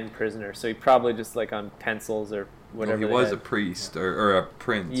high end prisoner, so he probably just like on pencils or Well, whatever. he they was had. a priest or a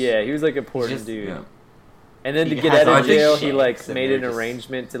prince. Yeah, he was like a important just- dude. Yeah. And then to He get has out all of these jail, he shanks like and made they're an just-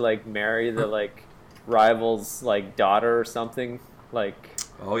 arrangement to like marry the like rival's like daughter or something. Like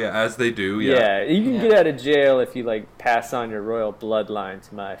Oh yeah, as they do. yeah, you can Yeah. get out of jail if you like pass on your royal bloodline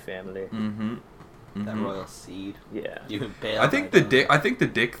to my family. Mm-hmm. That royal seed. Yeah. You impale I think the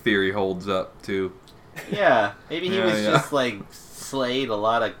dick theory holds up too. Yeah, maybe he Yeah, was yeah. just like slayed a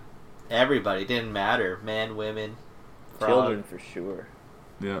lot of everybody. Didn't matter, man, women, frog, Children for sure.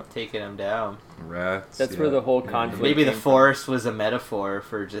 Yeah. taking him down. Rats. That's yeah. where the whole Yeah. conflict- Maybe the came from. forest was a metaphor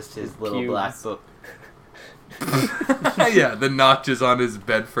for just his little Cubes. black book. Yeah, the notches on his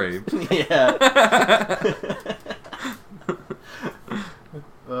bed frame. Yeah.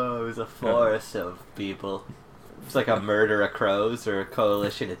 Oh, it was a forest of people. It's like a murder of crows or a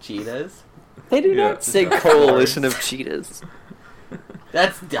coalition of cheetahs. They do Yeah. not say coalition of cheetahs.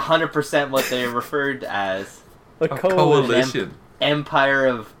 That's 100% what they're referred as. A A coalition. coalition. Empire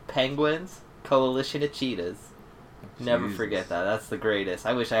of penguins, coalition of cheetahs. Never Jesus. forget that. That's the greatest.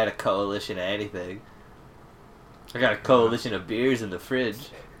 I wish I had a coalition of anything. I got a coalition of beers in the fridge.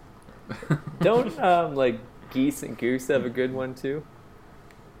 Don't like geese and goose have a good one too?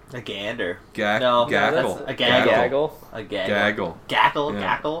 A gander. Gaggle. No, Gaggle. that's a gaggle. Gaggle. A gaggle. Gaggle. Gackle,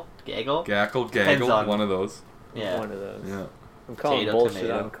 Yeah. gackle, gaggle. Gaggle. Depends Gaggle. on- One of those. Yeah. One of those. Yeah. I'm calling Potato, bullshit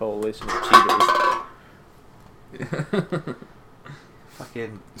tomato. on coalition of cheaters.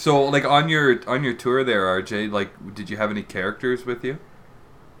 Fucking. So, like on your tour there, RJ, like, did you have any characters with you?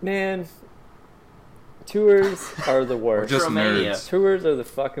 Man, tours are the worst. Just Romania. nerds. Tours are the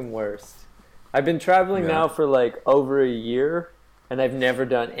fucking worst. I've been traveling Yeah. now for like over a year, and I've never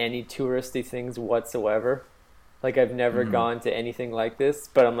done any touristy things whatsoever. Like I've never Mhm. gone to anything like this,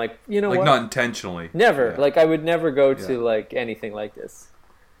 but I'm like, you know Like what? not intentionally. Never. Yeah. Like I would never go to Yeah. like anything like this.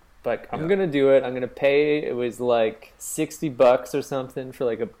 But I'm Yeah. gonna do it. I'm gonna pay. It was like $60 or something for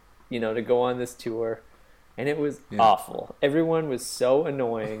like a, you know, to go on this tour, and it was Yeah. awful. Everyone was so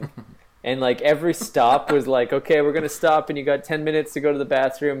annoying, and like every stop was like, okay, we're gonna stop, and you got 10 minutes to go to the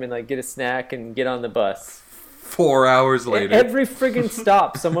bathroom and like get a snack and get on the bus. 4 hours later. Every friggin'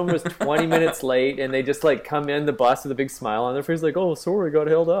 stop, someone was 20 minutes late, and they just like come in the bus with a big smile on their face, like, "Oh, sorry, got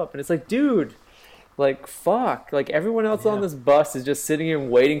held up." And it's like, dude, like fuck, like everyone else on Yeah. this bus is just sitting here and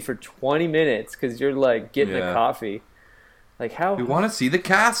waiting for 20 minutes because you're like getting Yeah. a coffee. Like how? We want to see the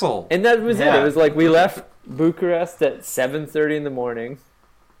castle. And that was it. Yeah. It was like we left Bucharest at 7:30 in the morning,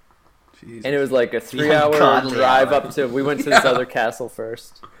 Jesus. and it was like a 3-hour ungodly drive hour. up to. We went to this Yeah. other castle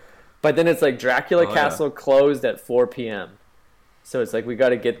first, but then it's like Dracula Oh, yeah. Castle closed at 4 p.m. So it's like we got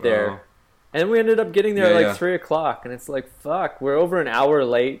to get there. Oh. And we ended up getting there at Yeah, like yeah. 3 o'clock, and it's like, fuck, we're over an hour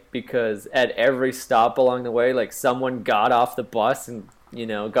late because at every stop along the way, like someone got off the bus and, you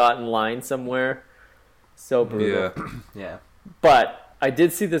know, got in line somewhere. So brutal. Yeah. Yeah. But I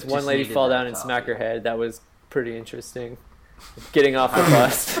did see this one Just lady needed fall that down and coffee. smack her head. That was pretty interesting. Getting off the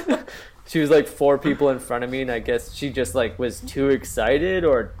bus. She was like 4 people in front of me, and I guess she just like was too excited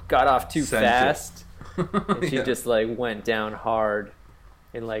or got off too Sent it. fast. And she Yeah. just like went down hard.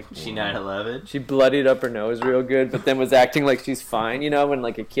 And like She 9/11. she bloodied up her nose real good, but then was acting like she's fine, you know, when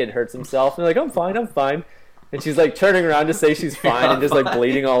like a kid hurts himself. And they're like, I'm fine. And she's like turning around to say she's fine and just like fine.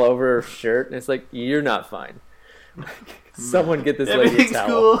 bleeding all over her shirt. And it's like, you're not fine. Someone get this lady a Everything's towel.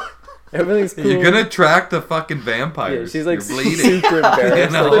 cool. Everything's cool. You're gonna attract the fucking Yeah, vampires. she's like You're bleeding. super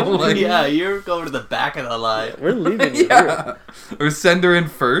embarrassed. You know, like, like- Yeah, you're going to the back of the line. we're leaving you. Yeah. Or send her in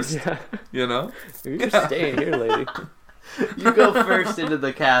first. Yeah. You know. You're staying here, lady. You go first into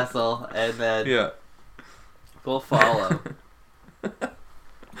the castle, and then Yeah. we'll follow. Oh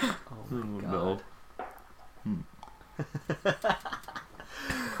Oh, my no. god.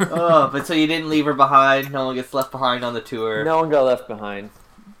 Oh, but so you didn't leave her behind. No one gets left behind on the tour. No one got left behind,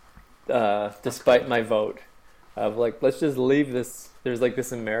 despite my vote of like, let's just leave this. There's like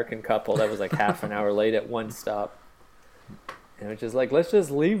this American couple that was like half an hour late at one stop, and it was just like, let's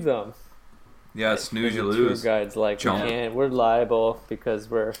just leave them. Yeah, snooze you And the tour lose. guide's like, Jump. we're liable because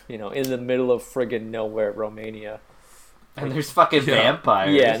we're, in the middle of friggin' nowhere, Romania. And there's fucking Yeah.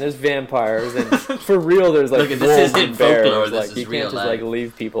 vampires. Yeah, and there's vampires, and for real, there's like Look, this wolves isn't and bears. folklore, this Like is you real can't just life. like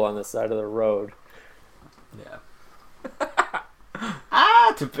leave people on the side of the road. Yeah.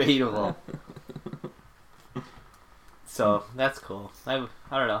 Debatable. So that's cool. I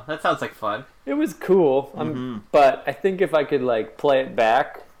don't know. That sounds like fun. It was cool, but I think if I could like play it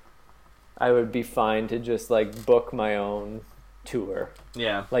back, I would be fine to just like book my own tour.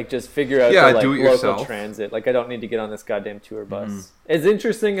 Yeah. Like just figure out Yeah, the like do it local yourself. transit. Like I don't need to get on this goddamn tour bus. As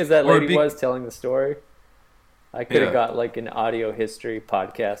interesting as that Or lady was telling the story, I could have Yeah. got like an audio history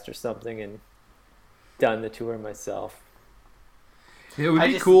podcast or something and done the tour myself. It would I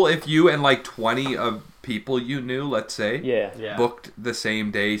be just- cool if you and like 20 of people you knew, let's say, Yeah. Yeah. booked the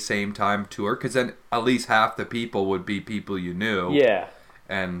same day, same time tour, because then at least half the people would be people you knew. Yeah.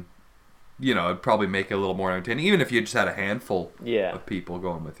 And, it'd probably make it a little more entertaining, even if you just had a handful Yeah. of people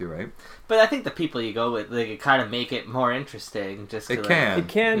going with you, right? But I think the people you go with, they could kind of make it more interesting. Just to, It like- can. It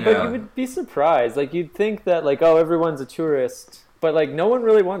can, Yeah. but you would be surprised. Like you'd think that like, oh, everyone's a tourist, but like no one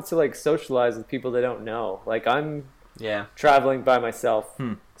really wants to like socialize with people they don't know. Like I'm Yeah. traveling by myself,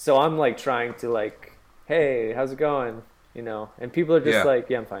 so I'm like trying to like, hey, how's it going? And people are just Yeah. like,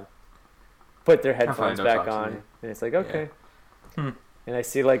 yeah, I'm fine. Put their fine, headphones don't back talk to on, me. and it's like, okay. And I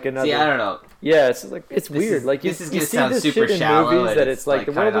see like another. See, I don't know. Yeah, it's like it's This weird. is- Like you, this is you gonna see sound this super shit in shallow. movies and that it's like the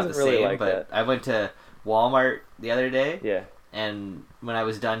kinda world not isn't really same, like but that. I went to Walmart the other day, Yeah. and when I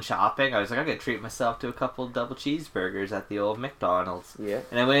was done shopping, I was like, I'm gonna treat myself to a couple double cheeseburgers at the old McDonald's. Yeah.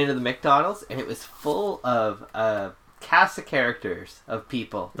 And I went into the McDonald's, and it was full of cast of characters of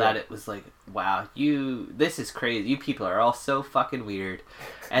people that Yeah. it was like, wow, this is crazy. You people are all so fucking weird.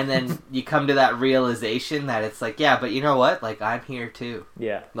 And then you come to that realization that it's like, yeah, but you know what? Like, I'm here too.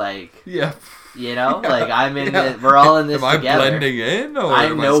 Yeah. Like, Yeah. like I'm in Yeah. we're all in this Am I together. blending in, or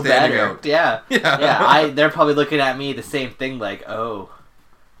I'm am no I standing better. out? Yeah. Yeah. Yeah, they're probably looking at me the same thing, like, oh,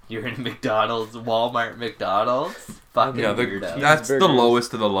 you're in McDonald's, Walmart McDonald's? Fucking Yeah, weirdo. that's the Cheeseburgers.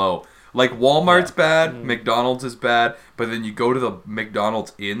 lowest of the low. Like, Walmart's bad, Mm. McDonald's is bad, but then you go to the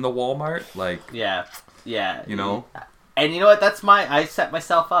McDonald's in the Walmart, like, Yeah. you know? And you know what? I set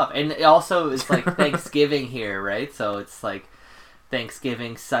myself up. And it also is like Thanksgiving here, right? So it's like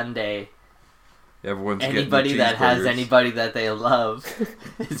Thanksgiving Sunday. Everyone's Anybody getting that has cheeseburgers. anybody that they love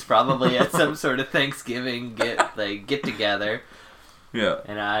is probably at some sort of Thanksgiving get together. Yeah.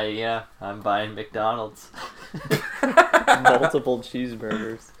 And I'm buying McDonald's. Multiple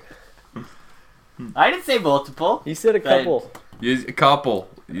cheeseburgers. I didn't say multiple. You said a But- couple. A couple.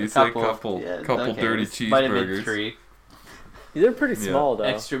 You said couple. Yeah, Couple okay, dirty this might have been cheeseburgers. 3. They're pretty Yeah. small though.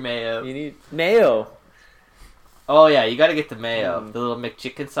 Extra mayo. You need mayo. Oh yeah, you gotta get the mayo. Mm. The little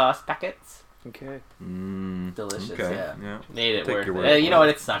McChicken sauce packets. Okay. Delicious, Okay, yeah. yeah. Made it Take worth your it. word You for know it. what?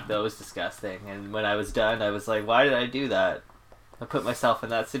 It sucked though. It was disgusting. And when I was done, I was like, why did I do that? I put myself in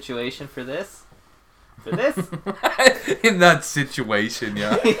that situation for this? For this? In that situation,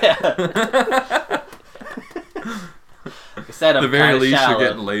 yeah. Yeah. I said I'm At the very kinda least, shallow. you're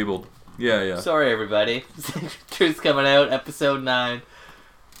getting labeled. Yeah, yeah. Sorry, everybody. Truth's coming out, episode 9.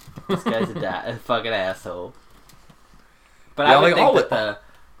 This guy's a fucking asshole. But Yeah, I would like, think all that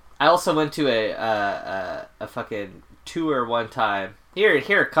I also went to a fucking tour one time. Here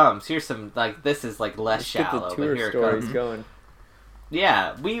it comes. Here's some this is like less Let's get shallow, the but tour here it stories comes. going.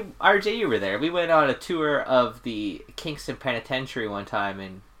 Yeah, RJ, you were there. We went on a tour of the Kingston Penitentiary one time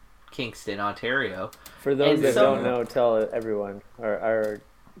in Kingston, Ontario. For those And that some- don't know, tell everyone, our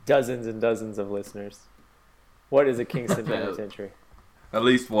dozens and dozens of listeners, what is a Kingston Penitentiary? At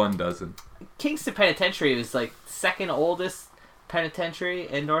least one dozen. Kingston Penitentiary was like second oldest penitentiary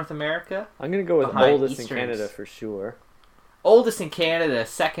in North America. I'm gonna go with Behind oldest in Easterns. Canada for sure. Oldest in Canada,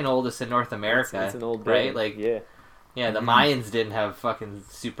 second oldest in North America. It's an old right? building. Like yeah. the Mayans didn't have fucking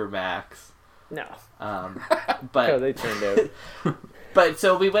Supermax. No. But How they turned out. But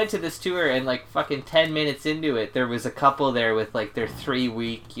so we went to this tour, and like fucking 10 minutes into it, there was a couple there with like their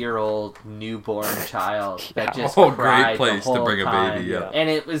 3-week-old newborn child that just Oh, cried great place the to whole bring a time. baby, yeah. And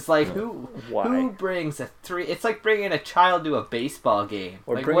it was like, Why? who brings a 3? It's like bringing a child to a baseball game.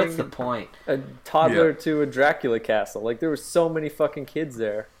 Or Like, bringing- what's the point? A toddler Yeah. to a Dracula castle. Like there were so many fucking kids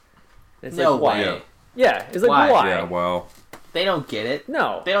there. It's No like, why? way. Yeah, it's like Why? why? Yeah, wow. They don't get it.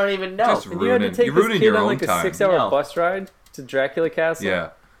 No. They don't even know. Just And you had to ruining- take you're this ruining kid your on own like a time. 6-hour No. bus ride to Dracula castle. Yeah.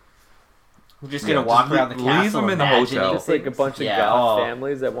 We're just Yeah, gonna walk just around the leave castle them in the imagining hotel. Just like a bunch of Yeah, goth oh.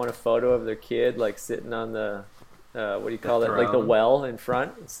 families that want a photo of their kid like sitting on the what do you call it? Like the throne. well in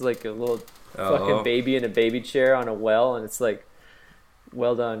front. It's like a little Oh. fucking baby in a baby chair on a well, and it's like,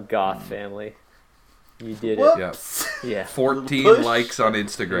 well done, goth family. You did it. Whoops. Yeah. 14 Push. likes on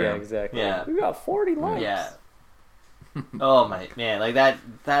Instagram. Yeah, exactly. Yeah. We got 40 likes. Yeah. Oh my man, like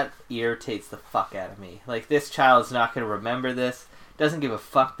that irritates the fuck out of me. Like, this child's not gonna remember this. Doesn't give a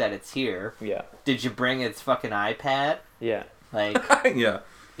fuck that it's here. Yeah. Did you bring its fucking iPad? Yeah. Like, Yeah.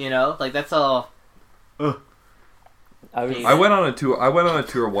 you know, like that's all. I went on a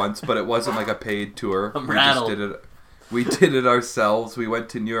tour once, but it wasn't like a paid tour. I'm We rattled. just did it. We did it ourselves. We went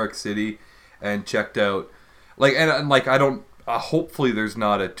to New York City and checked out, like, and like, I don't. Hopefully, there's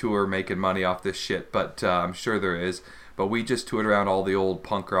not a tour making money off this shit, but I'm sure there is. But we just toured around all the old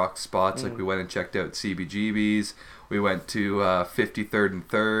punk rock spots. Like, we went and checked out CBGB's. We went to 53rd and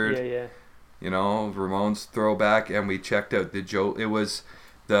 3rd. Yeah, yeah. You know, Ramones throwback, and we checked out the Joe. It was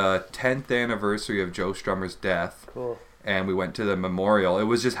the 10th anniversary of Joe Strummer's death. Cool. And we went to the memorial. It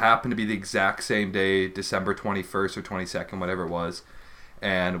was just happened to be the exact same day, December 21st or 22nd, whatever it was.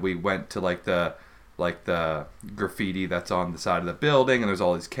 And we went to like the graffiti that's on the side of the building, and there's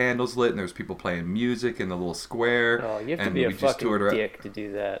all these candles lit, and there's people playing music in the little square. Oh, you have to and be a we just fucking toured around. dick to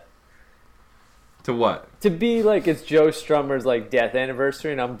do that. To what? To be like, it's Joe Strummer's like death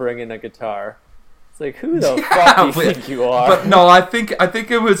anniversary, and I'm bringing a guitar. It's like, who the fuck do you think you are? But no, I think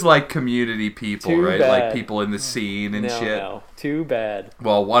it was like community people, Too right? bad. Like people in the scene and shit. No, too bad.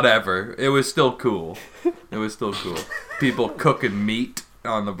 Well, whatever. It was still cool. It was still cool. People cooking meat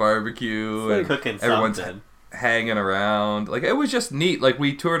on the barbecue, It's and like Cooking everyone's something. hanging around. Like, it was just neat. Like,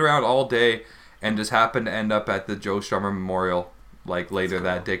 we toured around all day and just happened to end up at the Joe Strummer Memorial like later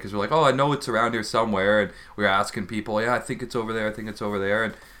that day, because we're like, oh, I know it's around here somewhere, and we were asking people, yeah, I think it's over there,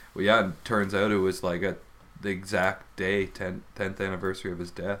 and well, yeah, and turns out it was like the exact day, 10th anniversary of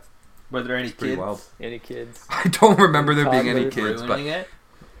his death. Were there any It's pretty kids? wild. Any kids? I don't remember there being any Toddlers kids, but Ruining it?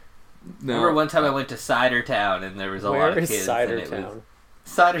 no. Remember one time I went to Cider Town and there was a lot Where of is kids. Cider and it was, Town?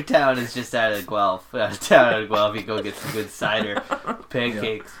 Cider Town is just out of Guelph. Out of Guelph, you go get some good cider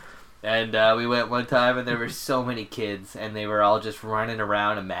pancakes. And we went one time, and there were so many kids, and they were all just running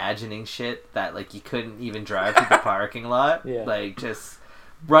around imagining shit that like you couldn't even drive through the parking lot. Yeah. Like, just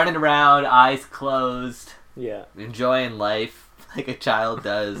running around, eyes closed, Yeah. enjoying life like a child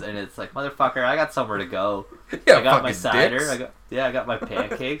does. And it's like, motherfucker, I got somewhere to go. Yeah, I got my fucking cider. dicks. I got my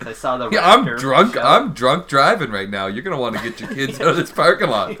pancakes. I saw the Yeah, I'm Raptor drunk. show. I'm drunk driving right now. You're gonna want to get your kids out of this parking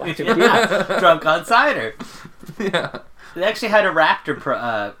lot. Yeah, drunk on cider. Yeah. They actually had a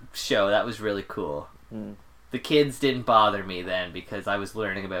raptor show. That was really cool. Mm. The kids didn't bother me then because I was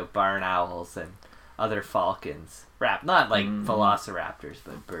learning about barn owls and other falcons. Not like velociraptors,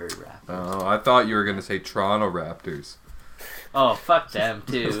 but bird raptors. Oh, I thought you were gonna say Toronto Raptors. Oh, fuck them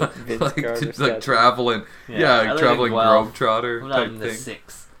too. Vince like Carter like statue. traveling, I yeah, live in traveling Guelph. globetrotter I'm not type in the thing.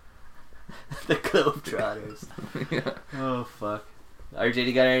 6. The Globetrotters. Yeah. Oh, fuck. RJ,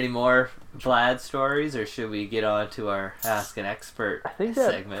 you got any more Vlad stories, or should we get on to our Ask an Expert I think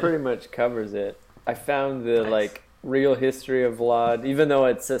that segment? pretty much covers it. I found the Nice. like real history of Vlad, even though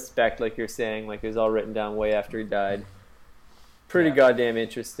it's suspect, like you're saying, like it was all written down way after he died. Pretty Yeah. goddamn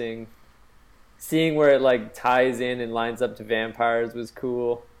interesting. Seeing where it like ties in and lines up to vampires was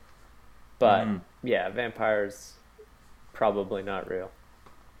cool. But yeah, vampires probably not real.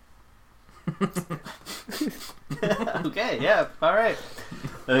 Okay, yeah, all right.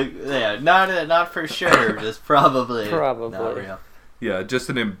 Yeah, not for sure, just probably. Probably. Not real. Yeah, just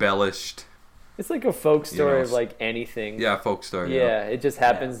an embellished, It's like a folk story know, of like anything. yeah, folk story. Yeah, it just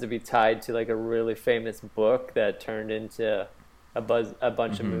happens to be tied to like a really famous book that turned into a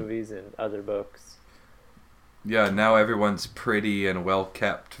bunch of movies and other books. Yeah, now everyone's pretty and well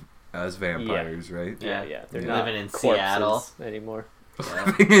kept as vampires, right? Yeah. They're Yeah. not Living in corpses Seattle. anymore.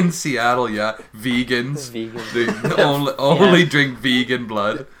 Living in Seattle, yeah, vegans. Vegan. They only drink vegan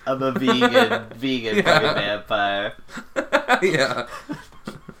blood. I'm a vegan Yeah. fucking vampire. Yeah.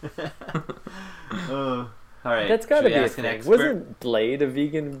 Oh, all right. That's got should to we be a ask an thing. expert? Wasn't Blade a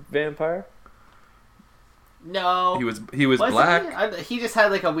vegan vampire? No. He was Wasn't black. He just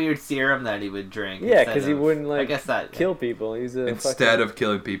had like a weird serum that he would drink. Yeah, instead because he of- wouldn't I like guess that kill people. He's a Instead of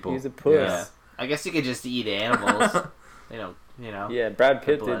killing people. he's a puss. Yeah. I guess you could just eat animals. They don't, Yeah, Brad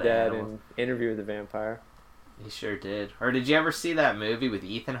Pitt blood did that animals. in Interview with the Vampire. He sure did. Or did you ever see that movie with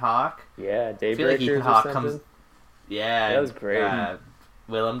Ethan Hawke? Yeah, I feel like Daybreakers Ethan or Hawke something. comes. Yeah, That was great.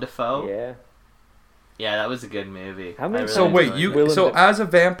 Willem Dafoe. Yeah. Yeah, that was a good movie. How many I really So wait, enjoyed you it. Willem so Daf- as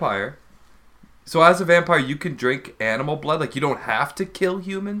a vampire, you can drink animal blood. Like you don't have to kill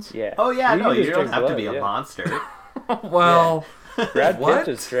humans. Yeah. Oh yeah, You no, can you just don't drink have to blood, be a yeah. monster. Well, Brad Pitt What?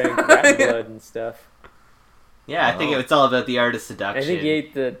 just drank rat blood and stuff. Yeah, I think Oh. it's all about the art of seduction. I think he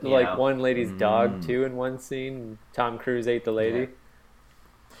ate you like know. one lady's dog too in one scene. Tom Cruise ate the lady.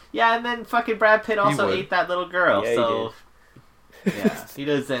 Yeah, and then fucking Brad Pitt also would. ate that little girl. Yeah, so yeah, he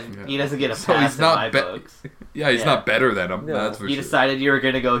doesn't. Yeah. He doesn't get a So pass he's in my not books. Yeah, he's Yeah. not better than him. No. That's for You sure. decided you were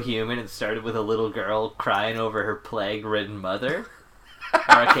gonna go human and started with a little girl crying over her plague-ridden mother.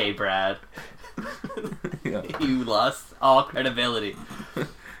 Okay, Brad. Yeah. You lost all credibility.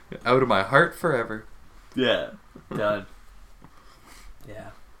 Out of my heart forever. Yeah. Done.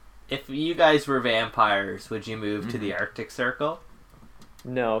 Yeah. If you guys were vampires, would you move to the Arctic Circle?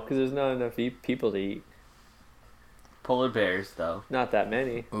 No, because there's not enough people to eat. Polar bears, though. Not that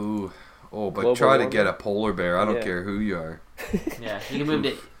many. Ooh. Oh, but Global try to warming. get a polar bear. I don't Yeah. care who you are. Yeah, you can move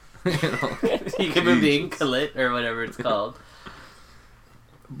to You know? you can move to Jesus. Inklet or whatever it's called.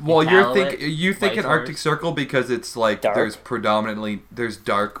 Well, Iqaluit, you think an Whitehorse. Arctic Circle because it's like Dark? there's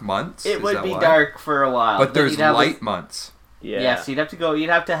dark months. It Is would that be why? dark for a while, But there's you'd have light months. Yeah. Yeah, so you'd have to go. You'd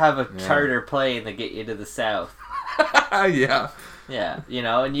have to have a Yeah. charter plane to get you to the south. Yeah. Yeah,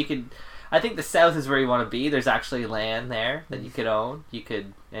 and you could. I think the south is where you want to be. There's actually land there that you could own. You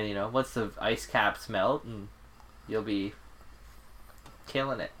could, and once the ice caps melt, and you'll be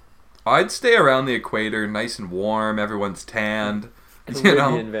killing it. I'd stay around the equator, nice and warm. Everyone's tanned,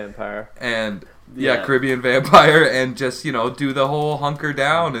 Caribbean vampire. and Yeah. Caribbean vampire, and just do the whole hunker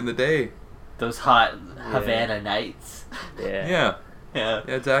down in the day. Those hot Havana nights. Yeah. Yeah, Yeah,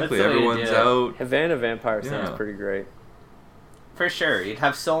 yeah, exactly. That's the way to Everyone's do it. out. Havana vampire sounds Yeah. pretty great. for sure. You'd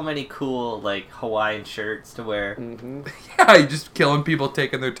have so many cool Hawaiian shirts to wear. Mm-hmm. Yeah, you just killing people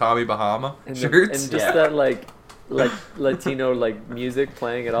taking their Tommy Bahama shirts. And just Yeah. that Latino music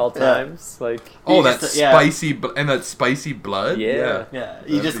playing at all Yeah. times. Like Oh, You that just- yeah. spicy and that spicy blood. Yeah. Yeah,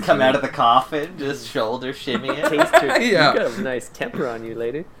 you That'd just be come good. out of the coffin, just shoulder shimmying. taste your, Yeah. You got a nice temper on you,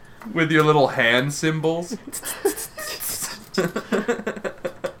 lady. With your little hand symbols.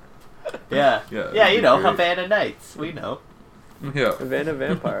 Yeah, Yeah, yeah, that'd be great. Havana Nights. We know. Yeah. Havana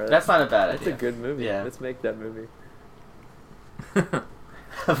vampire. That's not a bad That's idea. a good movie. Yeah. Let's make that movie.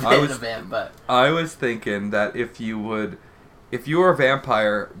 Havana was- Vampire. I was thinking that if you were a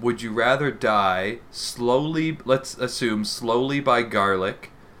vampire, would you rather die slowly, let's assume slowly by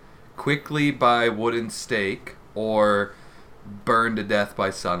garlic, quickly by wooden stake, or burn to death by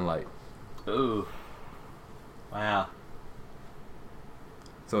sunlight? Ooh. Wow.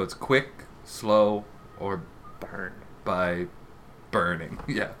 So it's quick, slow, or Burn. by burning.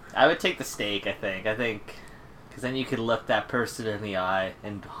 Yeah. I would take the steak, I think. Because then you could look that person in the eye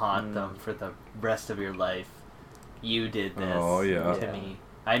and haunt them for the rest of your life. You did this Oh, yeah. to me.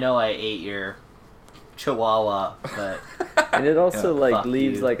 I know I ate your chihuahua, but And it also Fuck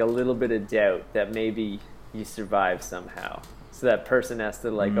leaves you. a little bit of doubt that maybe you survive somehow. So that person has to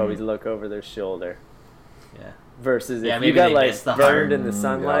always look over their shoulder. yeah. Versus Yeah, if you maybe got they miss the burned heart. in the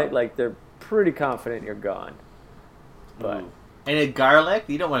sunlight, Yeah. they're pretty confident you're gone. But Ooh. And a garlic,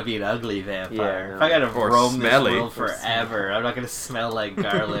 you don't want to be an ugly vampire. Yeah, If I gotta Or roam smelly. this world forever, I'm not gonna smell like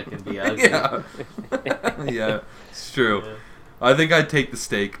garlic and be ugly. Yeah. Yeah. It's true. Yeah. I think I'd take the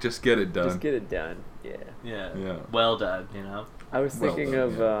steak. Just get it done. just get it done. Yeah. Yeah. Yeah. Well done, I was Well thinking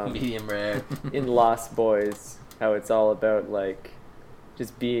done, of medium rare. in Lost Boys how it's all about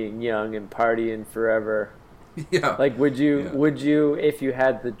just being young and partying forever. Yeah. Would you Yeah. would you if you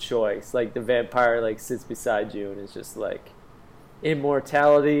had the choice, the vampire sits beside you and is just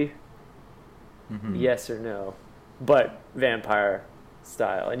immortality, Mhm. yes or no, but vampire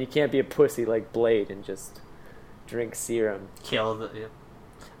style, and you can't be a pussy like Blade and just drink serum. Kill the. Yeah.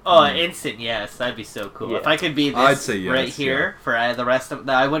 Oh, Hmm. instant yes, that'd be so cool. Yeah. If I could be this I'd say yes, right here for the rest of,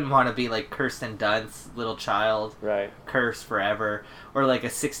 I wouldn't want to be like Kirsten Dunst's little child, Right. cursed forever, or like a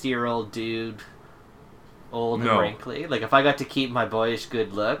 60-year-old dude, old No. and wrinkly. If I got to keep my boyish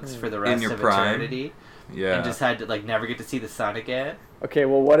good looks for the rest your of prime. eternity, Yeah. and just had to never get to see the sun again. Okay,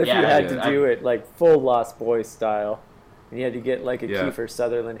 well, what if Yeah, you had yeah. to do it full Lost Boys style, and you had to get a Yeah. Kiefer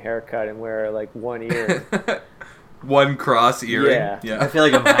Sutherland haircut and wear one ear? One cross earring. Yeah. I feel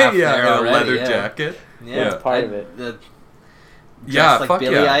like I'm half yeah, there and already, a leather yeah. jacket. Yeah, That's part of it. Yeah, like fuck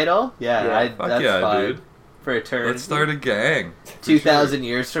Billy yeah. Idol. Yeah. Yeah, Fuck that's yeah, fine. dude. For eternity. Let's start a gang. 2,000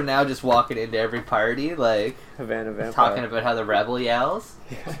 years from now, just walking into every party, Havana vampire. talking about how the rebel yells.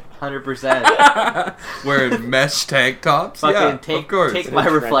 100%. Wearing mesh tank tops. Fucking Yeah, of take course. my Trench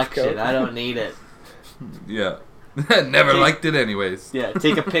reflection. coat. I don't need it. Yeah. Never Take- liked it anyways. Yeah,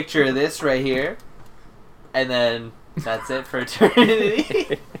 take a picture of this right here, and then that's it for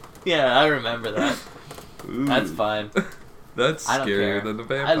eternity. Yeah, I remember that. Ooh, That's fine. That's I don't scarier care. than the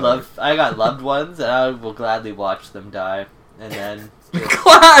vampire. I got loved ones, and I will gladly watch them die, and then.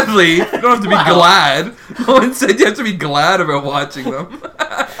 Gladly. You don't have to be Wow. glad. No one said you have to be glad about watching them.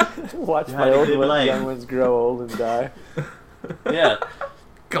 Watch You my had a old good ones, life. young ones grow old and die. Yeah.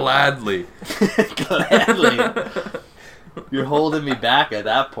 Gladly. Gladly. You're holding me back at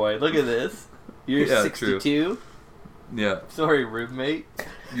that point. Look at this. You're 62. True. Yeah. Sorry, roommate.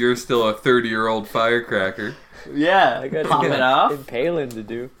 You're still a 30-year-old firecracker. Yeah, I got pop it off. impaling to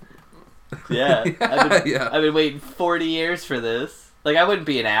do. Yeah. I've been waiting 40 years for this. Like, I wouldn't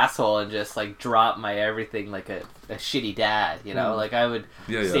be an asshole and just, like, drop my everything like a shitty dad, you know? Like, I would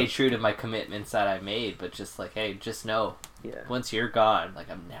stay true to my commitments that I made, but just, like, hey, just know, once you're gone, like,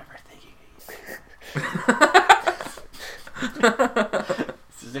 I'm never thinking of you.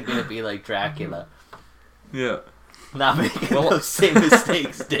 This isn't gonna be like Dracula. Yeah. Not making those same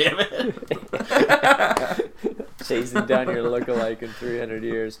mistakes, damn it. Chasing down your lookalike in 300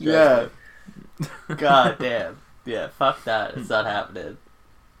 years. Yeah. God damn. Yeah, fuck that. It's not happening.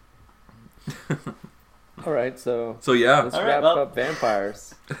 Alright, so yeah. let's wrap up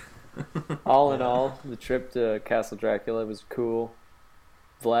vampires. All in all, the trip to Castle Dracula was cool.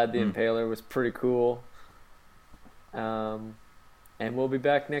 Vlad the Impaler was pretty cool. And we'll be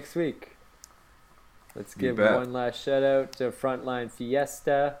back next week. Let's give one last shout out to Frontline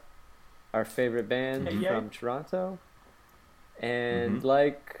Fiesta, our favorite band from Toronto. And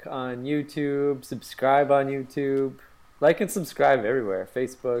like on YouTube, subscribe on YouTube. Like and subscribe everywhere.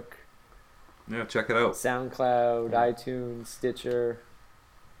 Facebook. Yeah, check it out. SoundCloud, iTunes, Stitcher.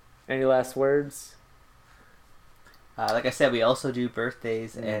 Any last words? Like I said, we also do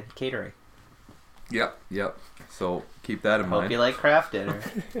birthdays and catering. Yep. So keep that in mind. Hope you like craft dinner.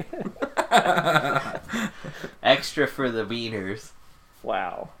 Extra for the wieners.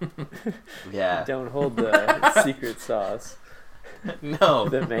 Wow. Yeah. Don't hold the secret sauce. No.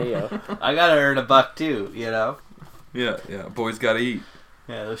 The mayo. I gotta earn $1 too, you know? Yeah. Boys gotta eat.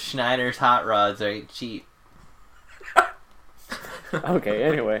 Yeah, those Schneider's hot rods ain't cheap. Okay,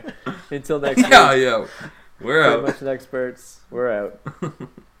 anyway. Until next week. Yeah. We're out. Pretty much experts. We're out.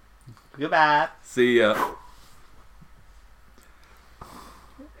 Goodbye. See ya.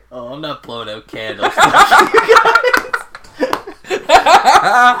 Oh, I'm not blowing out candles.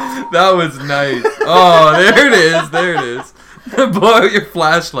 That was nice. Oh, there it is. Blow out your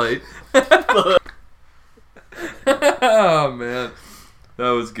flashlight. Oh, man. That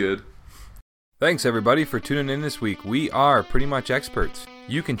was good. Thanks, everybody, for tuning in this week. We are Pretty Much Experts.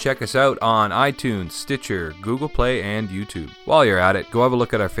 You can check us out on iTunes, Stitcher, Google Play, and YouTube. While you're at it, go have a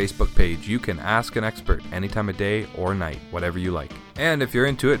look at our Facebook page. You can ask an expert any time of day or night, whatever you like. And if you're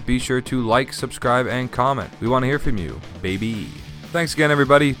into it, be sure to like, subscribe, and comment. We want to hear from you, baby. Thanks again,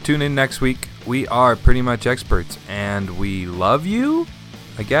 everybody. Tune in next week. We are Pretty Much Experts, and we love you,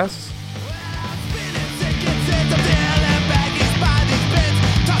 I guess.